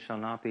kingdom shall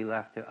not be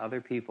left to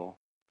other people,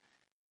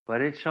 but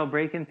it shall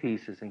break in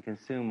pieces and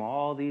consume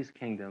all these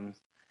kingdoms,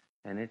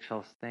 and it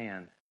shall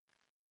stand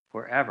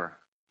forever.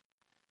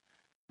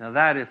 Now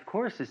that, of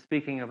course, is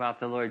speaking about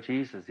the Lord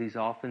Jesus. He's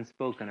often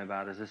spoken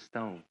about as a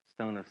stone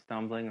of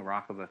stumbling, a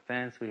rock of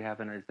offense. We have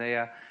in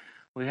Isaiah,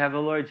 we have the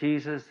Lord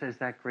Jesus as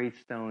that great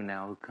stone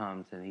now who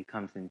comes, and he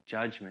comes in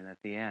judgment at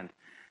the end.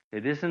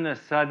 It isn't a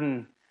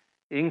sudden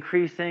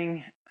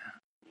increasing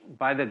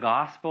by the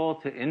gospel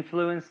to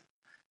influence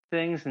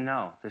things.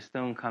 No, the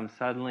stone comes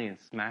suddenly and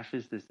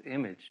smashes this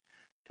image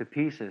to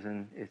pieces.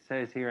 And it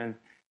says here in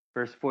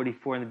verse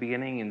 44 in the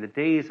beginning, in the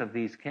days of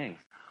these kings.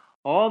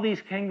 All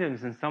these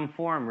kingdoms in some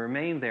form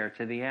remain there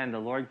to the end. The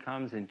Lord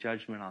comes in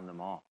judgment on them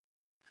all.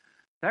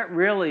 That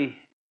really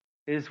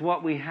is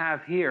what we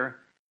have here.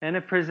 And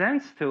it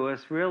presents to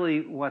us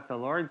really what the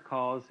Lord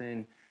calls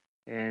in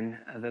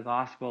the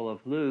Gospel of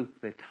Luke,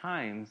 the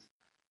times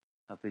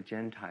of the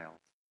Gentiles.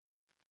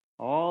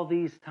 All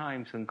these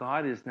times when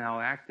God is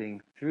now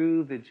acting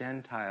through the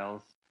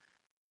Gentiles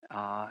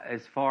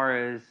as far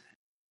as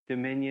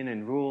dominion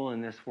and rule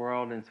in this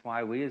world. And it's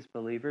why we as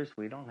believers,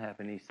 we don't have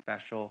any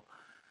special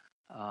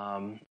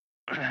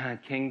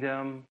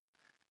kingdom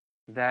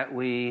that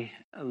we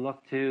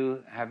look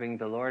to having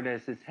the Lord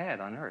as his head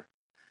on earth.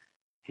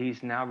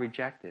 He's now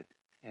rejected,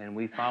 and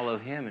we follow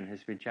him in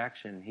his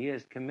rejection. He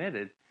has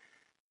committed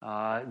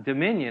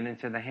dominion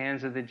into the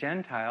hands of the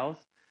Gentiles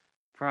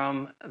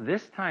from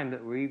this time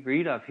that we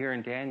read of here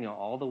in Daniel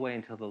all the way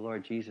until the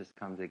Lord Jesus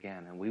comes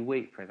again. And we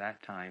wait for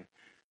that time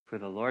for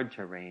the Lord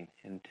to reign.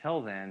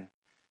 Until then,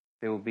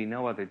 there will be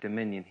no other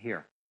dominion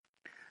here.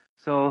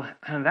 So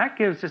that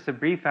gives us a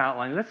brief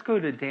outline. Let's go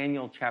to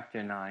Daniel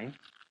chapter 9.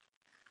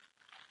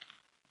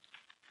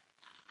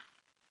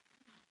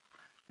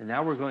 And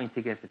now we're going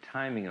to get the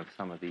timing of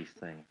some of these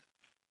things.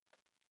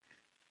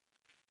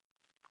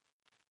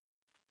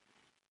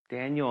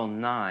 Daniel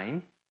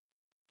 9.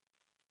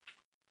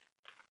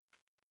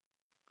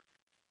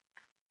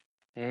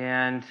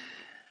 And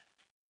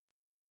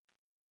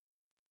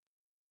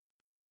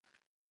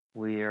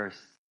we are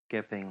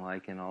skipping,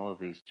 like in all of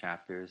these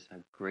chapters, a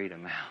great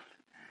amount.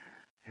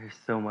 There's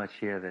so much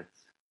here that's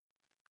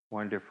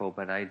wonderful,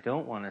 but I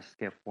don't want to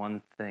skip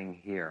one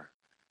thing here.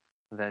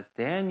 That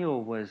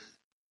Daniel was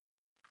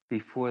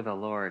before the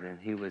Lord and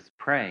he was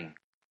praying.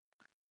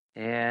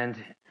 And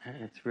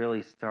it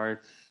really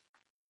starts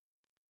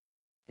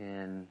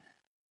in,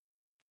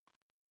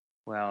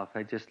 well, if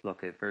I just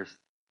look at verse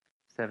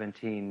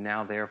 17,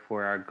 now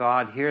therefore our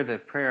God, hear the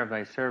prayer of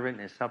thy servant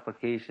and his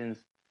supplications.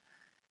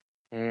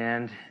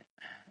 And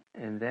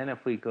then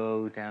if we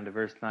go down to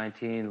verse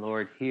 19,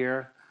 Lord,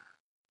 hear,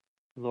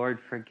 Lord,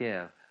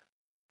 forgive.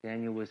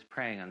 Daniel was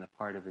praying on the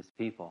part of his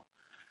people.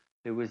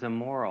 There was a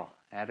moral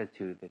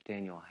attitude that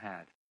Daniel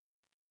had,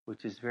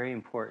 which is very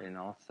important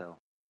also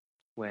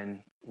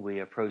when we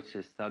approach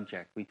this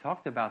subject. We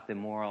talked about the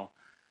moral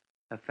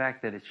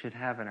effect that it should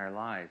have in our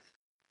lives,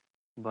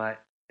 but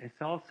it's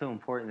also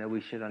important that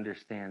we should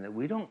understand that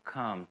we don't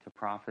come to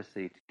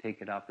prophecy to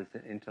take it up as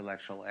an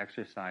intellectual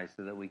exercise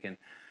so that we can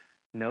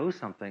know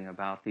something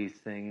about these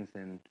things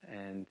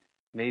and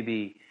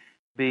maybe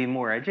be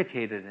more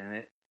educated in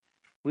it.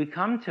 We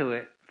come to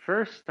it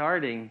first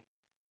starting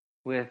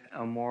with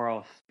a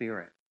moral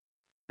spirit.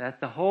 That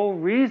the whole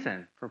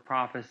reason for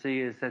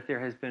prophecy is that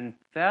there has been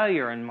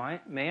failure in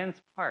man's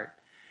part,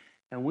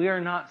 and we are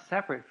not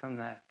separate from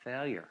that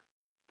failure.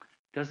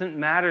 It doesn't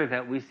matter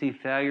that we see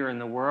failure in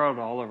the world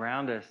all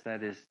around us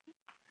that is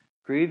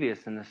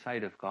grievous in the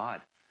sight of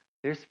God.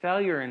 There's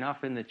failure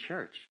enough in the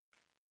church.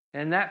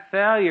 And that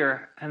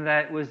failure, and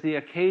that was the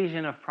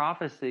occasion of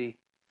prophecy,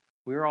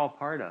 we're all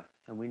part of,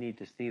 and we need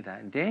to see that.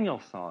 And Daniel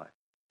saw it.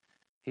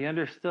 He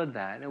understood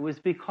that. And it was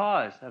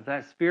because of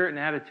that spirit and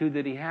attitude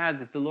that he had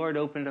that the Lord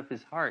opened up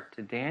his heart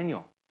to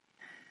Daniel.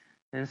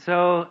 And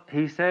so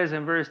he says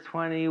in verse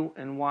 20,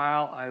 and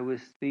while I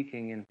was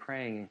speaking and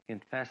praying and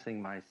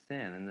confessing my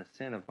sin and the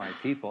sin of my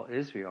people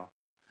Israel,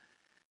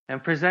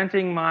 and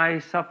presenting my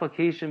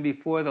supplication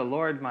before the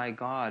Lord my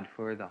God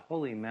for the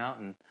holy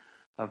mountain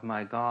of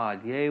my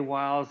God, yea,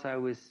 whilst I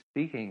was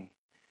speaking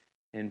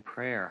in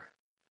prayer,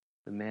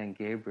 the man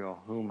Gabriel,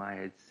 whom I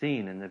had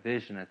seen in the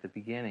vision at the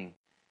beginning,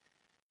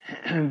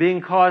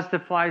 being caused to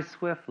fly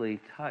swiftly,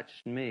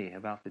 touched me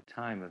about the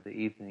time of the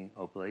evening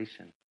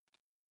oblation.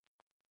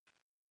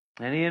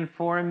 And he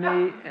informed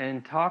me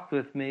and talked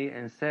with me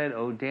and said,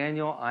 O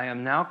Daniel, I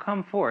am now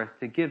come forth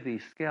to give thee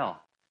skill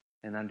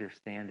and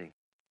understanding.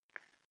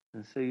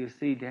 And so you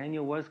see,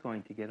 Daniel was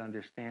going to get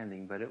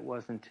understanding, but it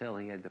wasn't until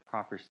he had the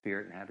proper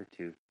spirit and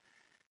attitude.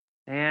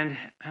 And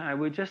I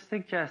would just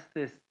suggest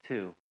this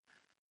too.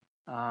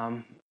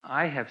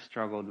 I have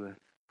struggled with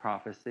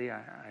prophecy.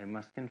 I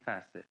must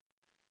confess it.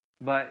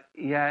 But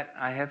yet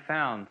I have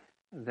found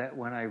that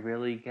when I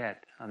really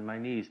get on my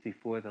knees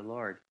before the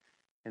Lord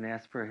and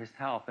ask for his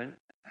help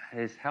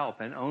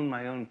and own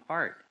my own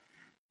part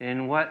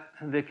in what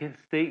the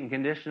state and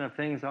condition of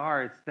things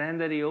are, it's then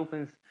that he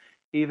opens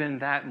even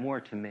that more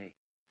to me.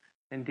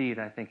 Indeed,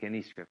 I think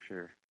any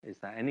scripture is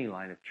that, any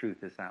line of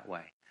truth is that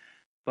way.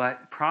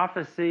 But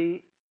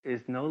prophecy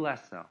is no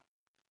less so.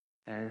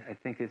 And I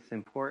think it's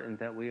important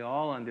that we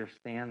all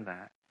understand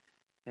that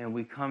and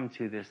we come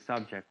to this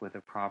subject with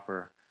a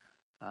proper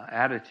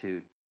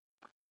attitude.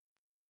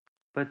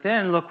 But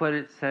then look what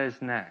it says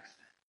next.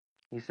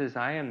 He says,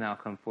 I am now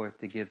come forth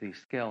to give thee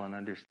skill and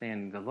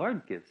understanding. The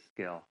Lord gives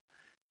skill.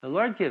 The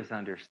Lord gives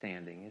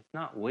understanding. It's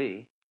not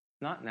we.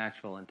 It's not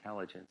natural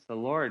intelligence. The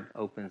Lord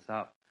opens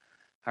up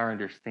our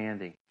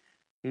understanding.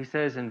 He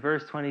says in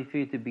verse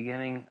 23 at the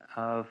beginning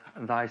of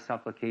thy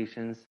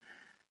supplications,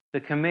 the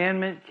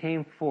commandment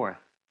came forth.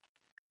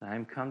 I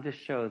am come to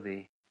show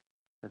thee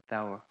that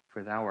thou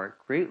art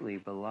greatly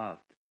beloved.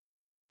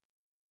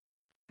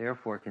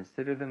 Therefore,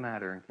 consider the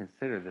matter and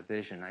consider the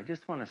vision. I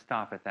just want to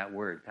stop at that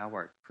word. Thou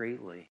art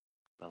greatly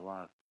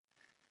beloved.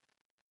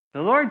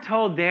 The Lord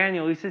told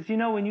Daniel, he says,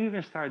 when you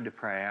even started to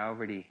pray,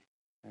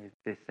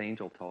 this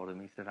angel told him,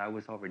 he said, I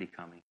was already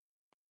coming.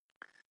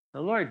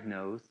 The Lord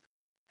knows,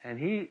 and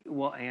he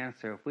will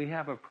answer. If we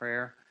have a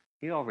prayer,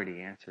 he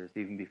already answers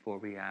even before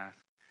we ask.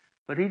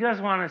 But he does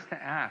want us to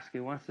ask.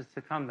 He wants us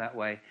to come that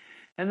way.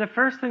 And the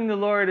first thing the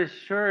Lord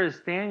assures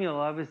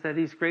Daniel of is that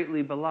he's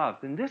greatly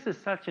beloved. And this is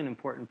such an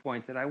important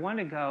point that I want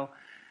to go,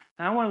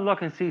 and I want to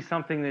look and see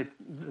something that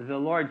the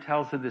Lord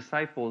tells the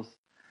disciples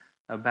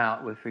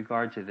about with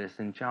regard to this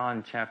in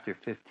John chapter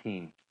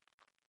 15.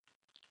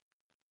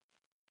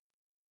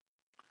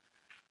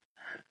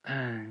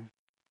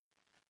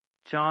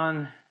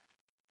 John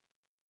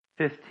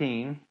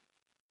 15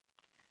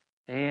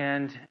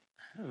 and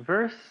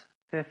verse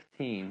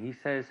 15, he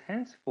says,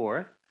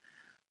 henceforth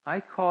I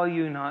call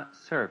you not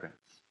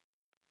servants,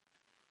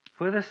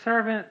 For the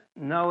servant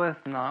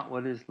knoweth not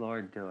what his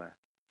Lord doeth,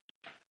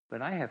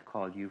 but I have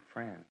called you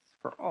friends.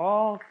 For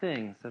all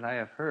things that I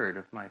have heard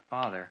of my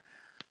Father,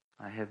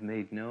 I have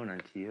made known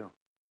unto you.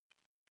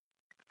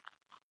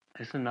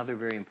 This is another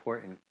very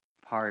important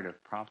part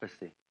of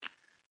prophecy.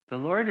 The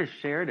Lord has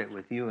shared it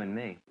with you and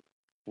me.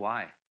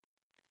 Why?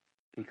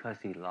 Because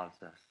he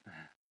loves us.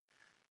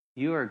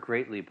 You are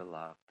greatly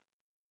beloved.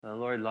 The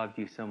Lord loved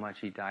you so much,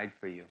 he died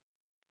for you.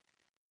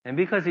 And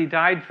because he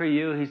died for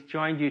you, he's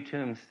joined you to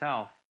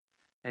himself.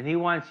 And he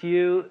wants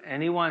you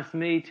and he wants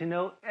me to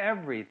know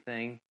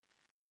everything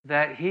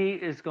that he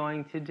is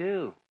going to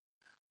do.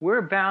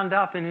 We're bound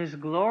up in his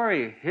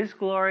glory. His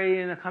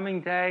glory in the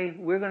coming day,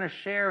 we're going to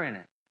share in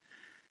it.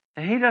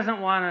 And he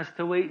doesn't want us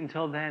to wait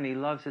until then. He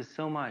loves us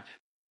so much.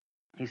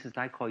 He says,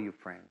 I call you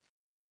friends.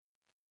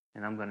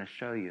 And I'm going to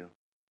show you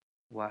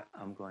what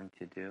I'm going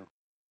to do.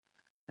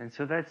 And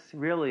so that's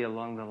really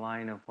along the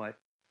line of what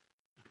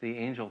the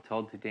angel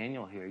told to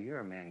Daniel here. You're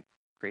a man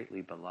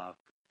greatly beloved.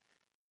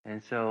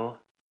 And so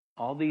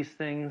all these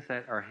things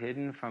that are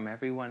hidden from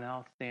everyone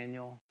else,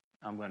 Daniel,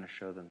 I'm going to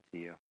show them to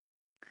you.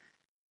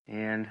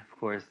 And of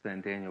course,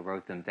 then Daniel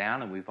wrote them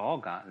down, and we've all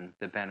gotten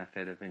the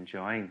benefit of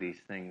enjoying these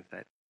things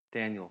that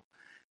Daniel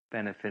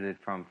benefited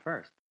from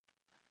first.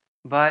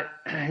 But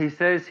he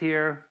says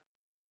here,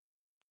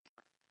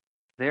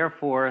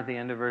 therefore, at the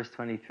end of verse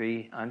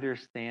 23,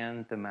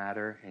 understand the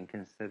matter and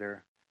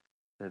consider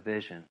the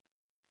vision.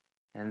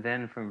 And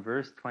then from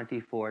verse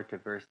 24 to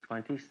verse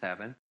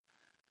 27,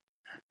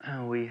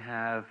 we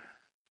have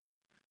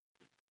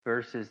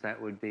verses that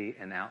would be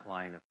an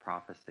outline of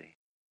prophecy.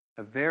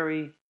 A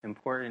very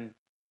important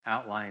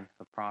outline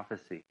of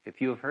prophecy.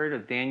 If you have heard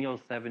of Daniel's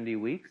 70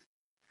 weeks,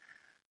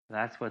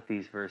 that's what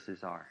these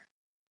verses are.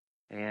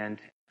 And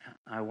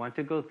I want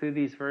to go through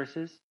these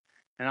verses,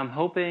 and I'm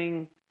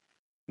hoping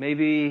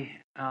maybe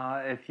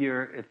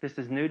if this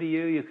is new to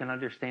you, you can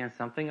understand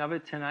something of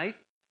it tonight.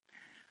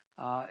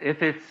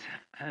 If it's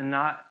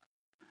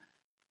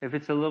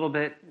a little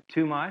bit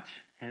too much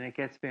and it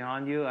gets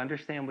beyond you,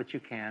 understand what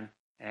you can.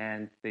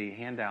 And the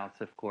handouts,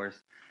 of course,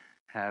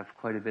 have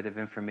quite a bit of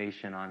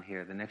information on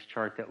here. The next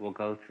chart that we'll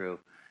go through,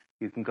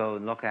 you can go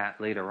and look at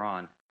later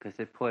on, because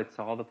it puts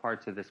all the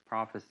parts of this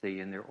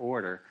prophecy in their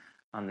order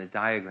on the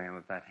diagram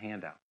of that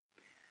handout.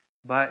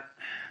 But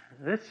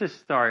let's just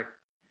start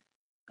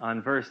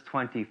on verse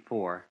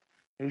 24.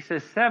 He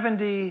says,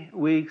 70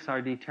 weeks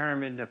are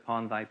determined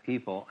upon thy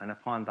people and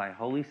upon thy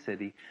holy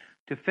city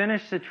to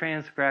finish the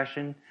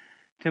transgression,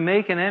 to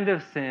make an end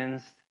of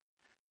sins,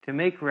 to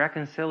make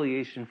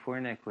reconciliation for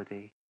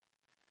iniquity,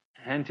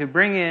 and to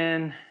bring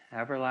in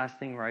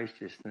everlasting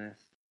righteousness,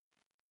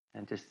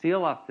 and to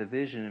seal up the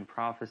vision and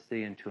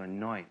prophecy, and to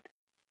anoint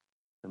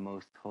the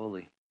most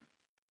holy.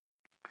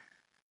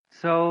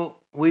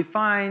 So we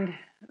find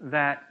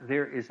that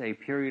there is a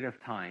period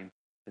of time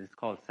that is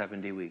called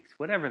 70 weeks,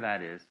 whatever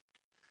that is.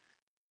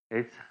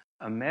 It's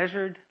a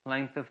measured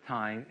length of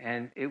time,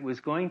 and it was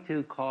going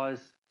to cause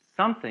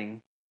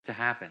something to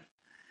happen.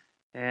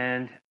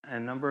 And a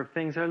number of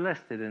things are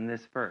listed in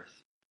this verse.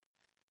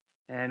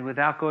 And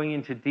without going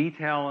into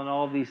detail on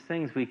all these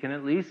things, we can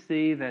at least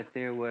see that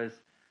there was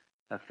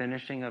a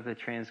finishing of the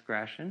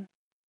transgression.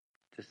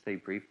 To say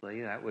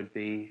briefly, that would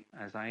be,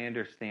 as I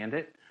understand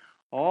it,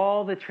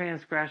 all the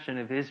transgression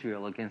of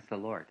Israel against the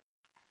Lord.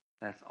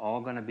 That's all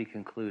going to be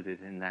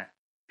concluded in that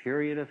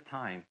period of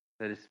time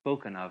that is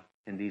spoken of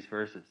in these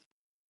verses.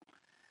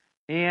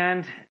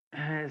 And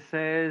it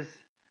says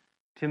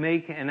to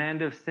make an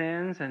end of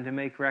sins and to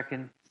make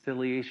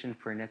reconciliation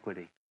for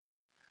iniquity.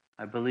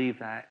 I believe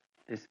that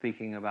is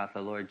speaking about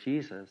the Lord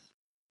Jesus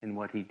and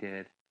what he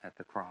did at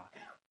the cross.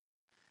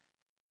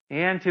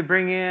 And to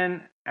bring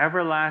in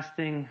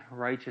everlasting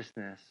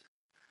righteousness.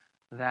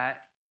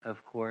 That,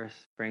 of course,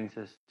 brings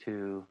us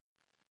to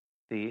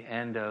the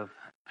end of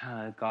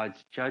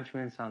God's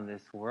judgments on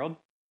this world,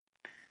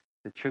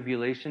 the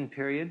tribulation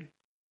period.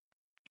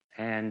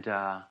 And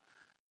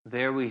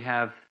there we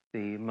have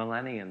the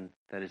millennium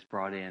that is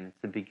brought in. It's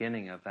the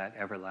beginning of that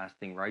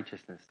everlasting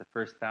righteousness. The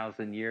first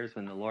 1,000 years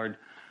when the Lord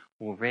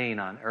will reign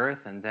on earth,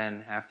 and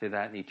then after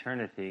that in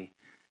eternity,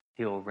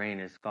 he will reign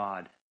as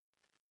God.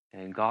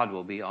 And God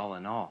will be all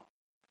in all.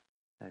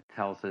 That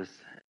tells us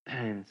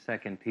in 2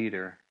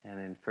 Peter and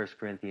in 1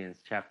 Corinthians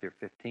chapter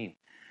 15.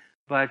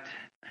 But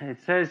it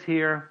says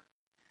here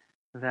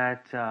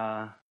that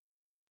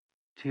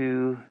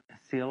to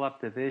seal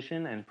up the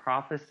vision and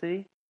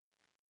prophecy,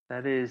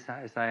 that is,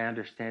 as I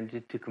understand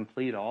it, to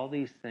complete all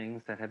these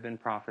things that have been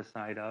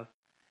prophesied of,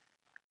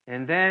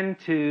 and then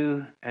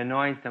to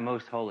anoint the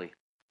most holy.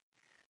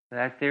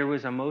 That there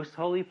was a most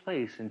holy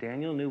place, and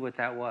Daniel knew what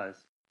that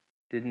was.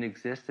 Didn't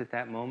exist at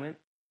that moment,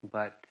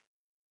 but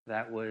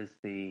that was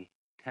the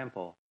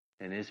temple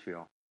in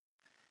Israel.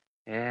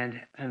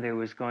 And there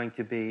was going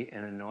to be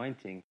an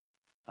anointing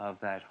of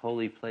that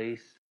holy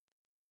place,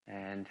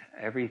 and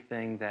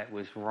everything that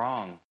was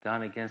wrong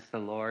done against the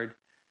Lord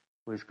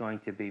was going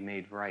to be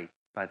made right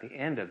by the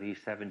end of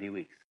these 70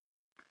 weeks.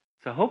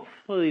 So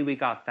hopefully we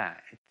got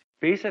that.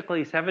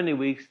 Basically, 70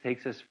 weeks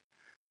takes us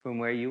from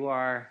where you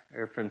are,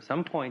 or from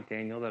some point,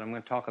 Daniel, that I'm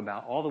going to talk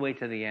about, all the way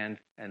to the end,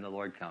 and the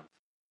Lord comes.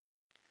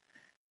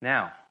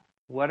 Now,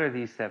 what are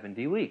these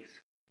 70 weeks?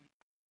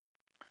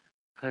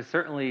 Because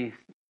certainly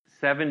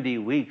 70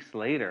 weeks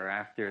later,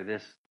 after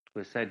this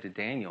was said to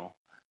Daniel,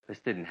 this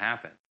didn't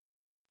happen.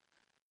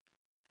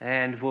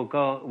 And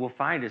we'll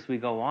find as we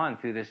go on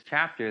through this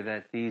chapter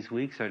that these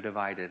weeks are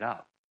divided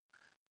up.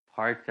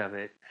 Part of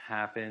it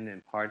happened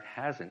and part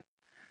hasn't.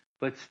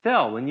 But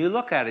still, when you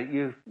look at it,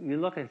 you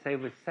look and say,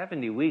 with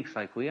 70 weeks,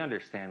 like we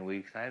understand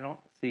weeks, I don't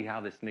see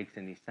how this makes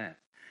any sense.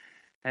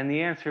 And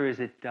the answer is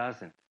it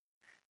doesn't.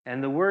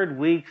 And the word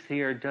weeks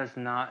here does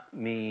not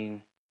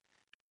mean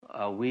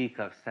a week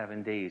of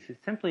 7 days. It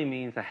simply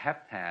means a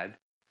heptad,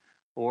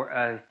 or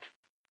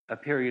a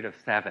period of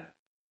 7.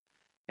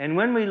 And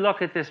when we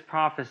look at this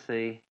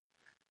prophecy,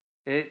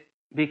 it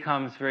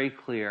becomes very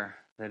clear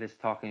that it's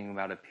talking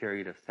about a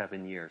period of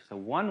 7 years. So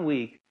 1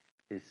 week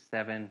is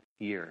 7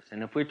 years.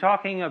 And if we're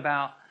talking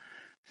about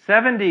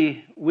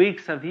 70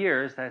 weeks of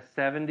years, that's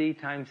 70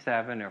 times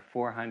 7, or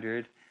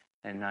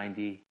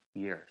 490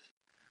 years.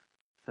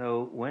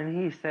 So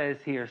when he says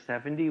here,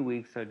 70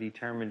 weeks are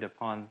determined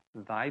upon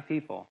thy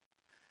people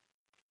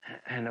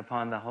and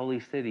upon the holy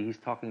city, he's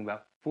talking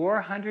about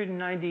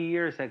 490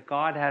 years that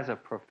God has a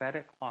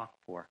prophetic clock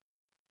for.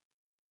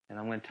 And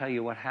I'm going to tell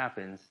you what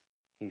happens,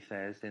 he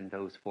says, in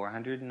those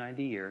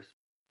 490 years.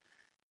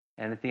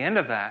 And at the end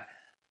of that,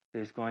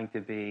 there's going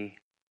to be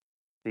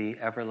the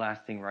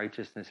everlasting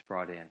righteousness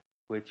brought in,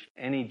 which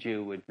any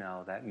Jew would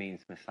know that means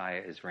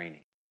Messiah is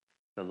reigning.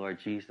 The Lord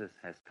Jesus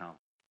has come.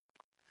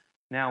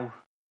 Now,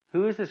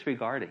 who is this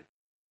regarding? It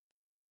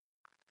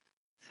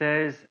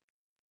says,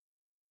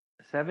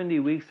 70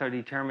 weeks are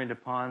determined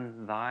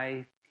upon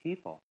thy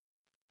people.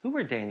 Who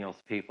were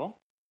Daniel's people?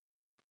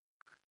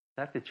 Is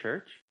that the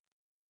church?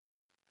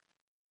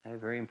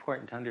 Very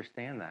important to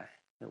understand that.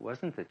 It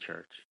wasn't the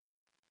church.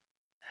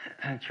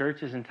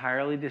 Church is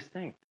entirely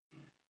distinct.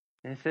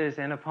 And it says,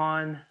 and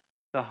upon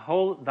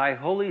thy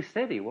holy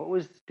city. What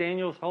was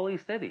Daniel's holy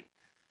city?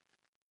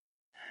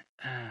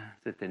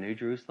 Is it the New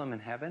Jerusalem in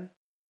heaven?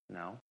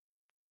 No.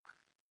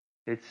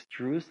 It's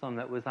Jerusalem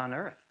that was on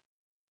earth.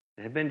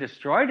 It had been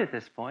destroyed at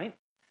this point,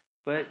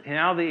 but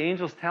now the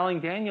angel's telling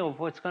Daniel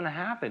what's going to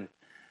happen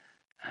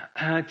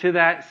to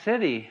that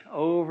city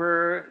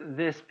over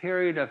this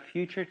period of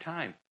future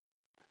time.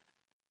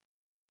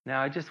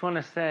 Now, I just want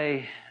to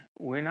say,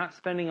 we're not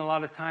spending a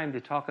lot of time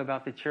to talk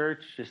about the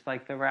church, just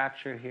like the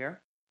rapture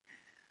here.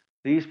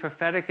 These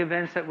prophetic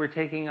events that we're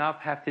taking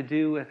up have to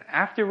do with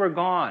after we're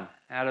gone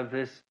out of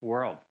this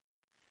world.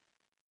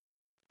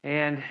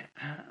 And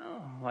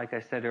like I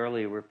said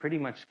earlier, we're pretty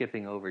much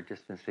skipping over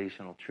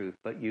dispensational truth,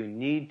 but you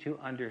need to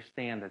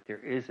understand that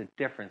there is a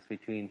difference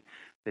between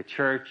the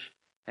church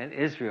and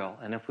Israel.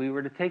 And if we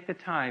were to take the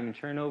time and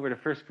turn over to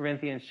 1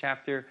 Corinthians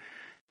chapter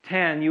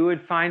 10, you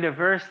would find a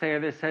verse there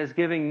that says,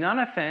 giving none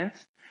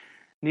offense,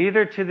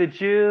 neither to the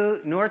Jew,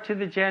 nor to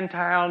the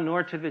Gentile,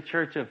 nor to the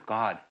church of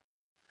God.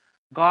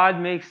 God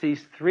makes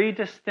these three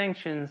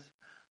distinctions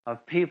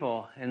of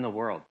people in the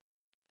world.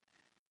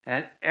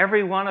 And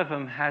every one of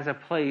them has a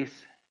place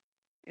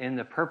in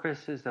the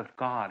purposes of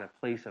God, a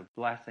place of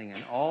blessing.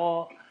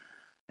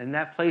 And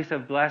that place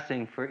of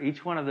blessing for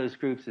each one of those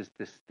groups is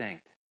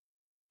distinct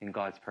in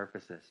God's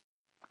purposes.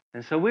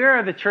 And so we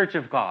are the church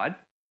of God.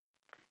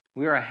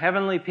 We are a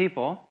heavenly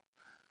people.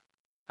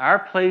 Our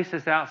place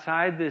is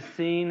outside this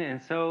scene,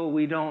 and so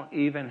we don't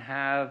even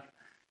have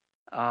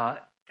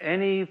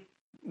any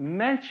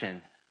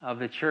mention of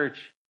the church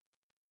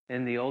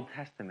in the Old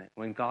Testament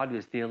when God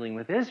was dealing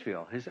with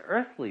Israel, his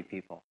earthly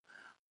people.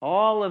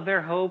 All of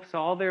their hopes,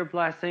 all their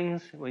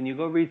blessings, when you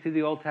go read through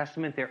the Old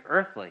Testament, they're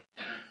earthly.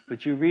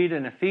 But you read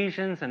in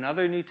Ephesians and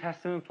other New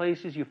Testament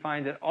places, you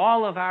find that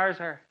all of ours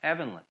are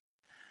heavenly,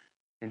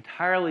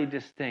 entirely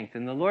distinct.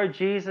 And the Lord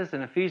Jesus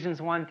in Ephesians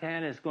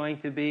 1:10 is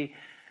going to be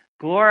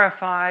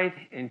glorified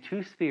in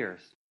two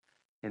spheres,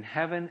 in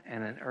heaven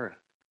and in earth.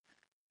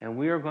 And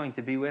we are going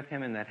to be with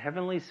him in that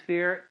heavenly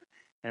sphere.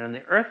 And in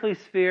the earthly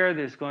sphere,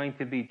 there's going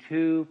to be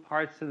two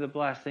parts of the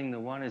blessing. The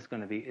one is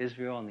going to be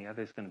Israel, and the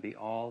other is going to be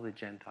all the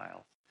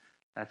Gentiles.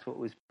 That's what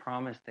was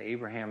promised to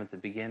Abraham at the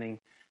beginning.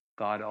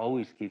 God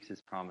always keeps his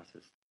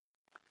promises.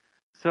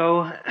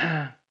 So,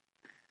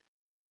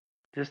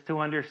 just to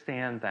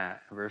understand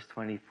that, verse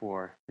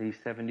 24, these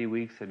 70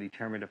 weeks are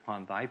determined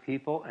upon thy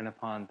people and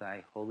upon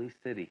thy holy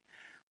city.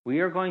 We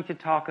are going to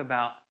talk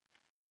about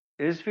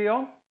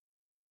Israel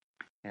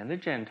and the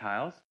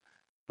Gentiles.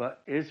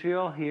 But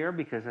Israel here,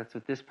 because that's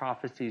what this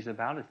prophecy is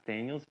about, it's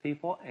Daniel's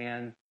people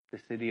and the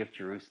city of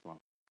Jerusalem.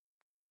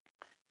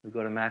 We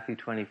go to Matthew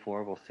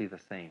 24, we'll see the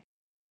same.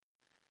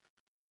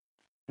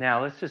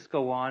 Now, let's just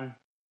go on.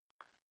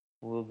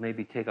 We'll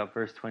maybe take up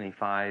verse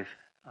 25,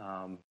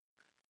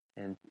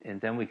 and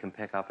then we can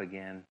pick up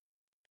again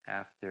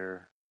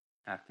after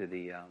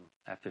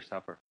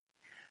supper.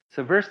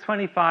 So verse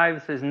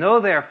 25 says, know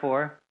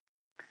therefore,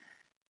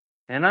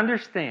 and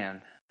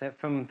understand that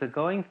from the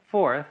going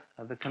forth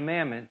of the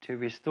commandment to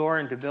restore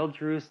and to build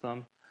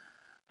Jerusalem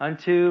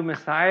Unto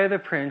Messiah the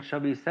Prince shall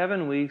be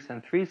 7 weeks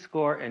and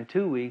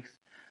 62 weeks.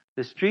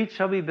 The street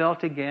shall be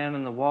built again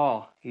and the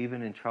wall,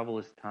 even in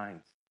troublous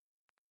times.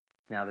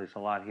 Now there's a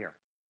lot here.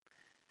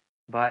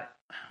 But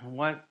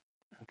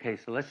okay,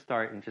 so let's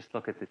start and just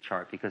look at the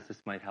chart because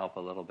this might help a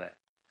little bit.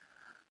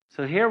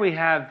 So here we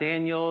have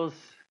Daniel's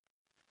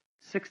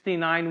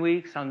 69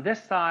 weeks on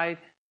this side,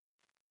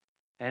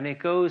 and it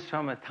goes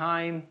from a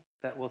time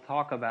that we'll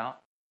talk about,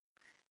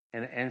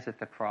 and it ends at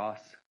the cross.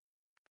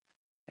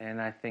 And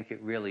I think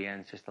it really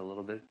ends just a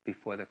little bit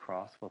before the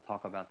cross. We'll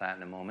talk about that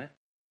in a moment.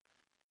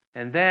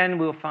 And then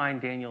we'll find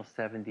Daniel's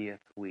 70th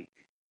week.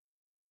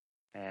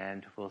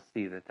 And we'll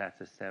see that that's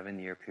a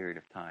 7-year period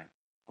of time.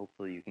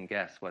 Hopefully you can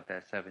guess what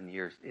that 7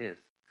 years is.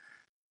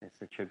 It's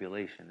the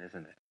tribulation,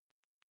 isn't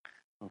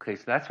it? Okay,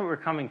 so that's what we're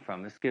coming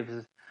from. This gives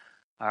us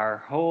our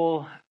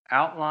whole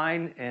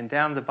outline. And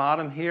down the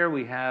bottom here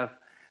we have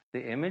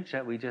the image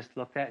that we just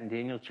looked at in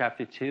Daniel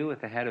chapter 2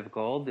 with the head of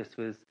gold. This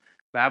was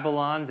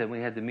Babylon. Then we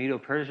had the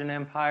Medo-Persian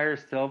Empire,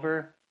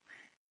 silver.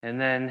 And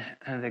then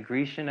the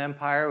Grecian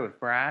Empire with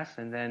brass.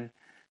 And then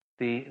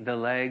the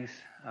legs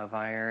of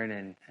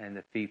iron and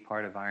the feet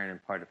part of iron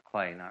and part of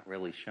clay, not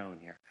really shown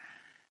here.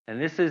 And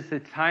this is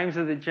the times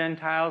of the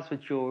Gentiles,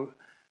 which you'll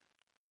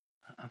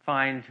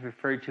find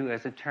referred to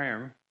as a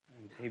term.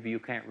 Maybe you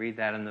can't read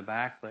that in the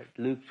back, but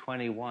Luke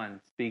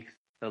 21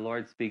 the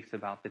Lord speaks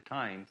about the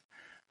times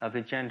of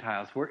the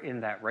Gentiles. We're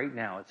in that right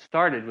now. It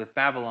started with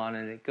Babylon,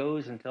 and it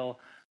goes until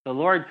the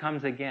Lord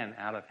comes again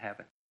out of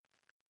heaven.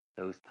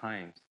 Those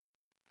times.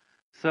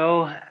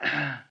 So,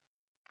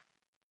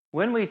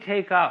 when we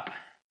take up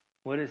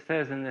what it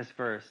says in this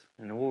verse,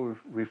 and we'll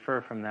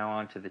refer from now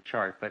on to the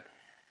chart, but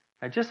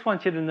I just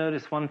want you to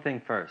notice one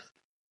thing first.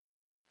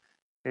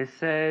 It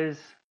says,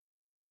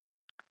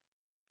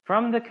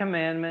 from the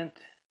commandment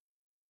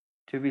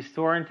to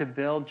restore and to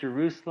build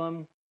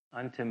Jerusalem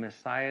unto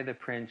Messiah the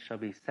Prince shall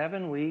be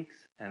 7 weeks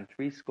and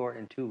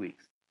 62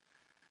 weeks.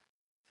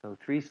 So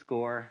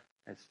 60,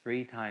 that's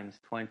 3 times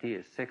 20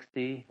 is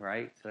 60,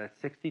 right? So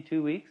that's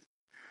 62 weeks.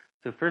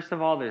 So first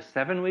of all, there's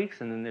 7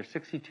 weeks, and then there's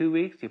 62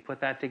 weeks. You put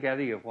that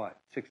together, you have what?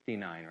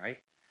 69, right?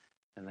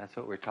 And that's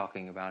what we're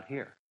talking about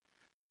here.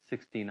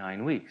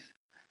 69 weeks.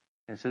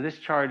 And so this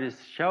chart is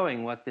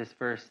showing what this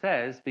verse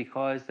says,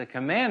 because the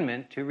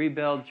commandment to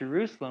rebuild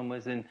Jerusalem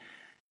was in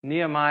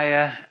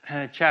Nehemiah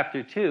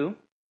chapter 2.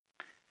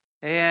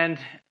 And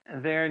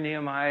there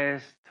Nehemiah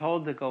is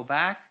told to go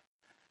back.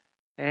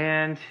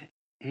 And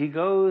he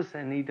goes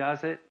and he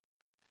does it.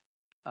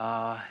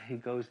 He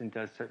goes and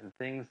does certain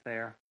things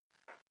there.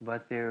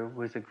 But there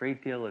was a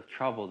great deal of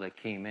trouble that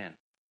came in.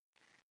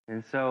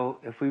 And so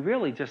if we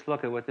really just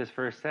look at what this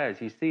verse says,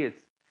 you see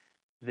it's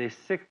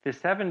the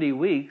 70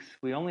 weeks,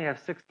 we only have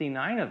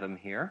 69 of them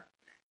here,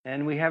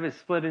 and we have it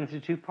split into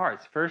 2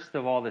 parts. First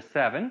of all, the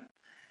 7,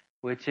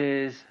 which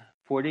is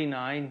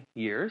 49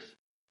 years.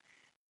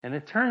 And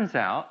it turns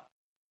out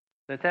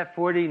that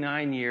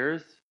 49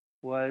 years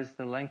was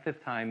the length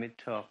of time it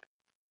took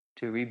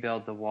to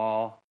rebuild the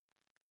wall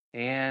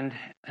and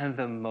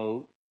the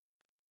moat,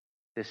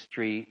 the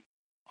street.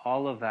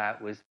 All of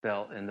that was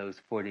built in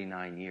those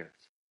 49 years.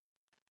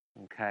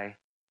 Okay?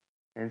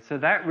 And so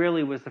that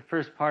really was the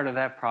first part of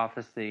that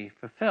prophecy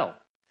fulfilled.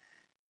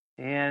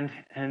 And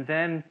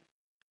then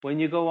when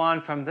you go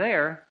on from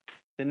there,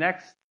 the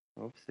next,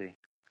 oopsie.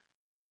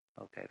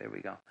 Okay, there we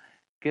go.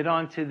 Go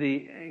on to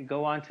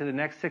the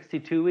next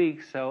 62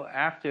 weeks. So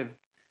after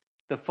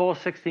the full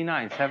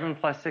 69, 7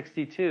 plus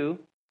 62,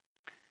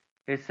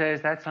 it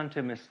says that's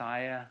unto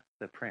Messiah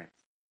the Prince.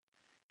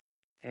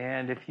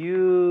 And if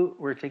you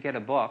were to get a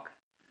book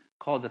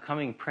called The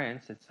Coming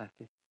Prince, it's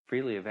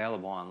freely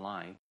available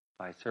online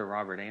by Sir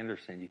Robert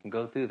Anderson. You can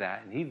go through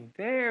that, and he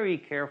very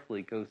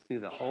carefully goes through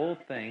the whole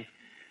thing,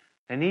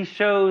 and he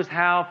shows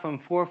how from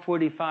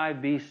 445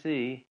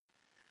 BC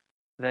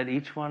that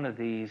each one of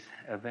these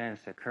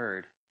events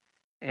occurred.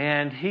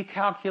 And he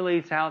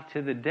calculates out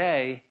to the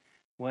day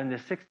when the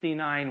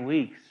 69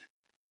 weeks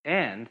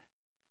end,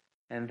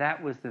 and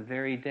that was the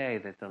very day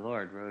that the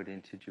Lord rode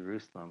into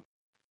Jerusalem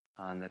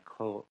on the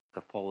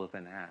foal of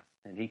an ass.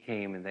 And he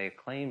came, and they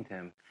acclaimed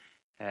him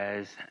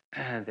as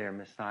their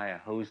Messiah.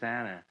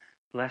 Hosanna,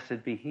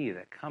 blessed be he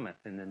that cometh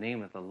in the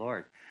name of the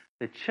Lord.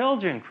 The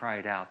children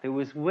cried out. There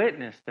was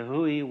witness to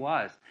who he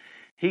was.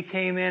 He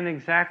came in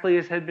exactly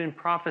as had been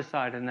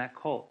prophesied in that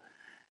colt.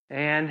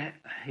 And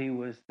he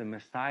was the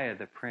Messiah,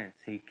 the Prince.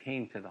 He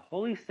came to the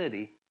holy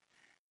city,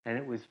 and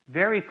it was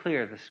very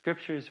clear the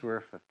scriptures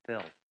were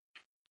fulfilled.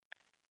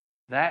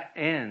 That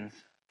ends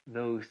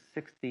those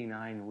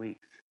 69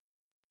 weeks.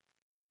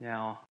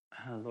 Now,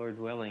 Lord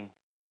willing,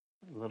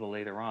 a little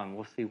later on,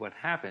 we'll see what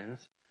happens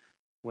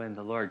when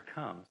the Lord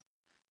comes.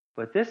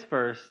 But this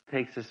verse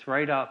takes us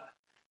right up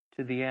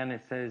to the end.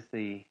 It says,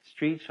 the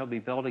street shall be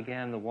built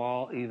again, the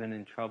wall even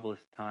in troublous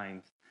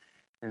times.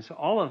 And so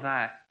all of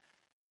that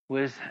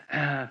was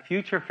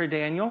future for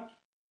Daniel,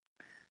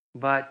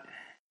 but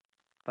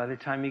by the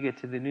time you get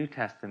to the New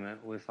Testament,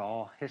 it was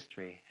all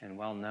history and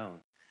well known.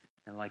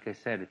 And like I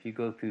said, if you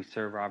go through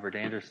Sir Robert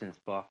Anderson's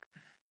book,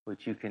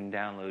 which you can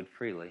download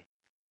freely,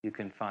 you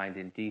can find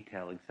in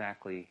detail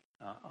exactly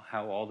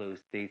how all those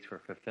dates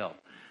were fulfilled.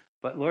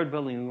 But Lord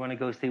willing, we want to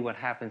go see what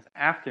happens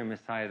after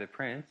Messiah the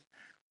Prince,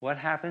 what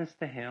happens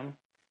to him,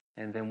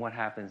 and then what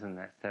happens in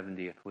that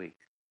 70th week.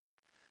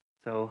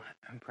 So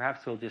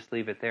perhaps we'll just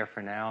leave it there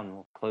for now, and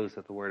we'll close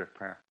with a word of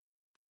prayer.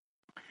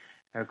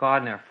 Our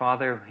God and our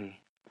Father, we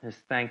just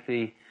thank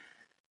Thee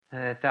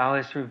that Thou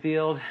hast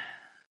revealed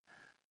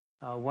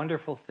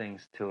wonderful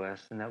things to us,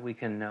 and that we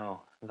can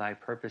know Thy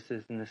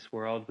purposes in this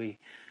world. We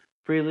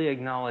freely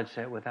acknowledge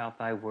that without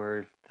Thy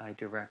word, Thy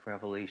direct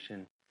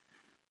revelation,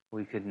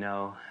 we could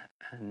know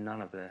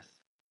none of this,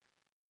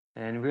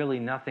 and really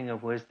nothing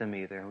of wisdom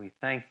either. We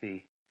thank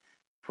Thee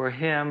for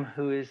Him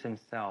who is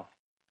Himself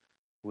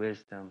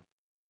wisdom,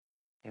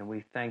 and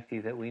we thank Thee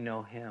that we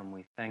know Him.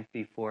 We thank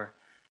Thee for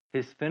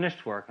His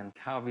finished work on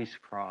Calvary's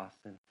cross,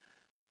 and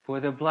for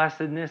the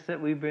blessedness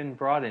that we've been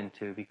brought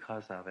into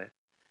because of it.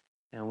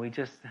 And we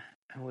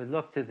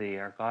look to Thee,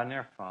 our God and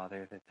our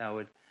Father, that Thou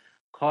would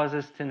cause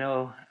us to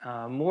know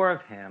more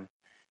of Him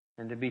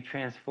and to be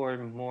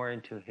transformed more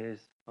into His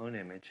own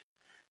image.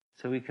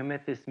 So we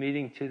commit this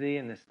meeting to Thee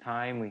in this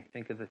time. We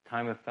think of the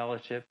time of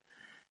fellowship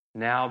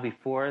now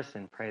before us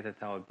and pray that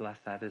Thou would bless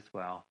that as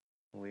well.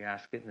 And we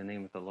ask it in the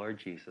name of the Lord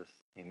Jesus.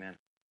 Amen.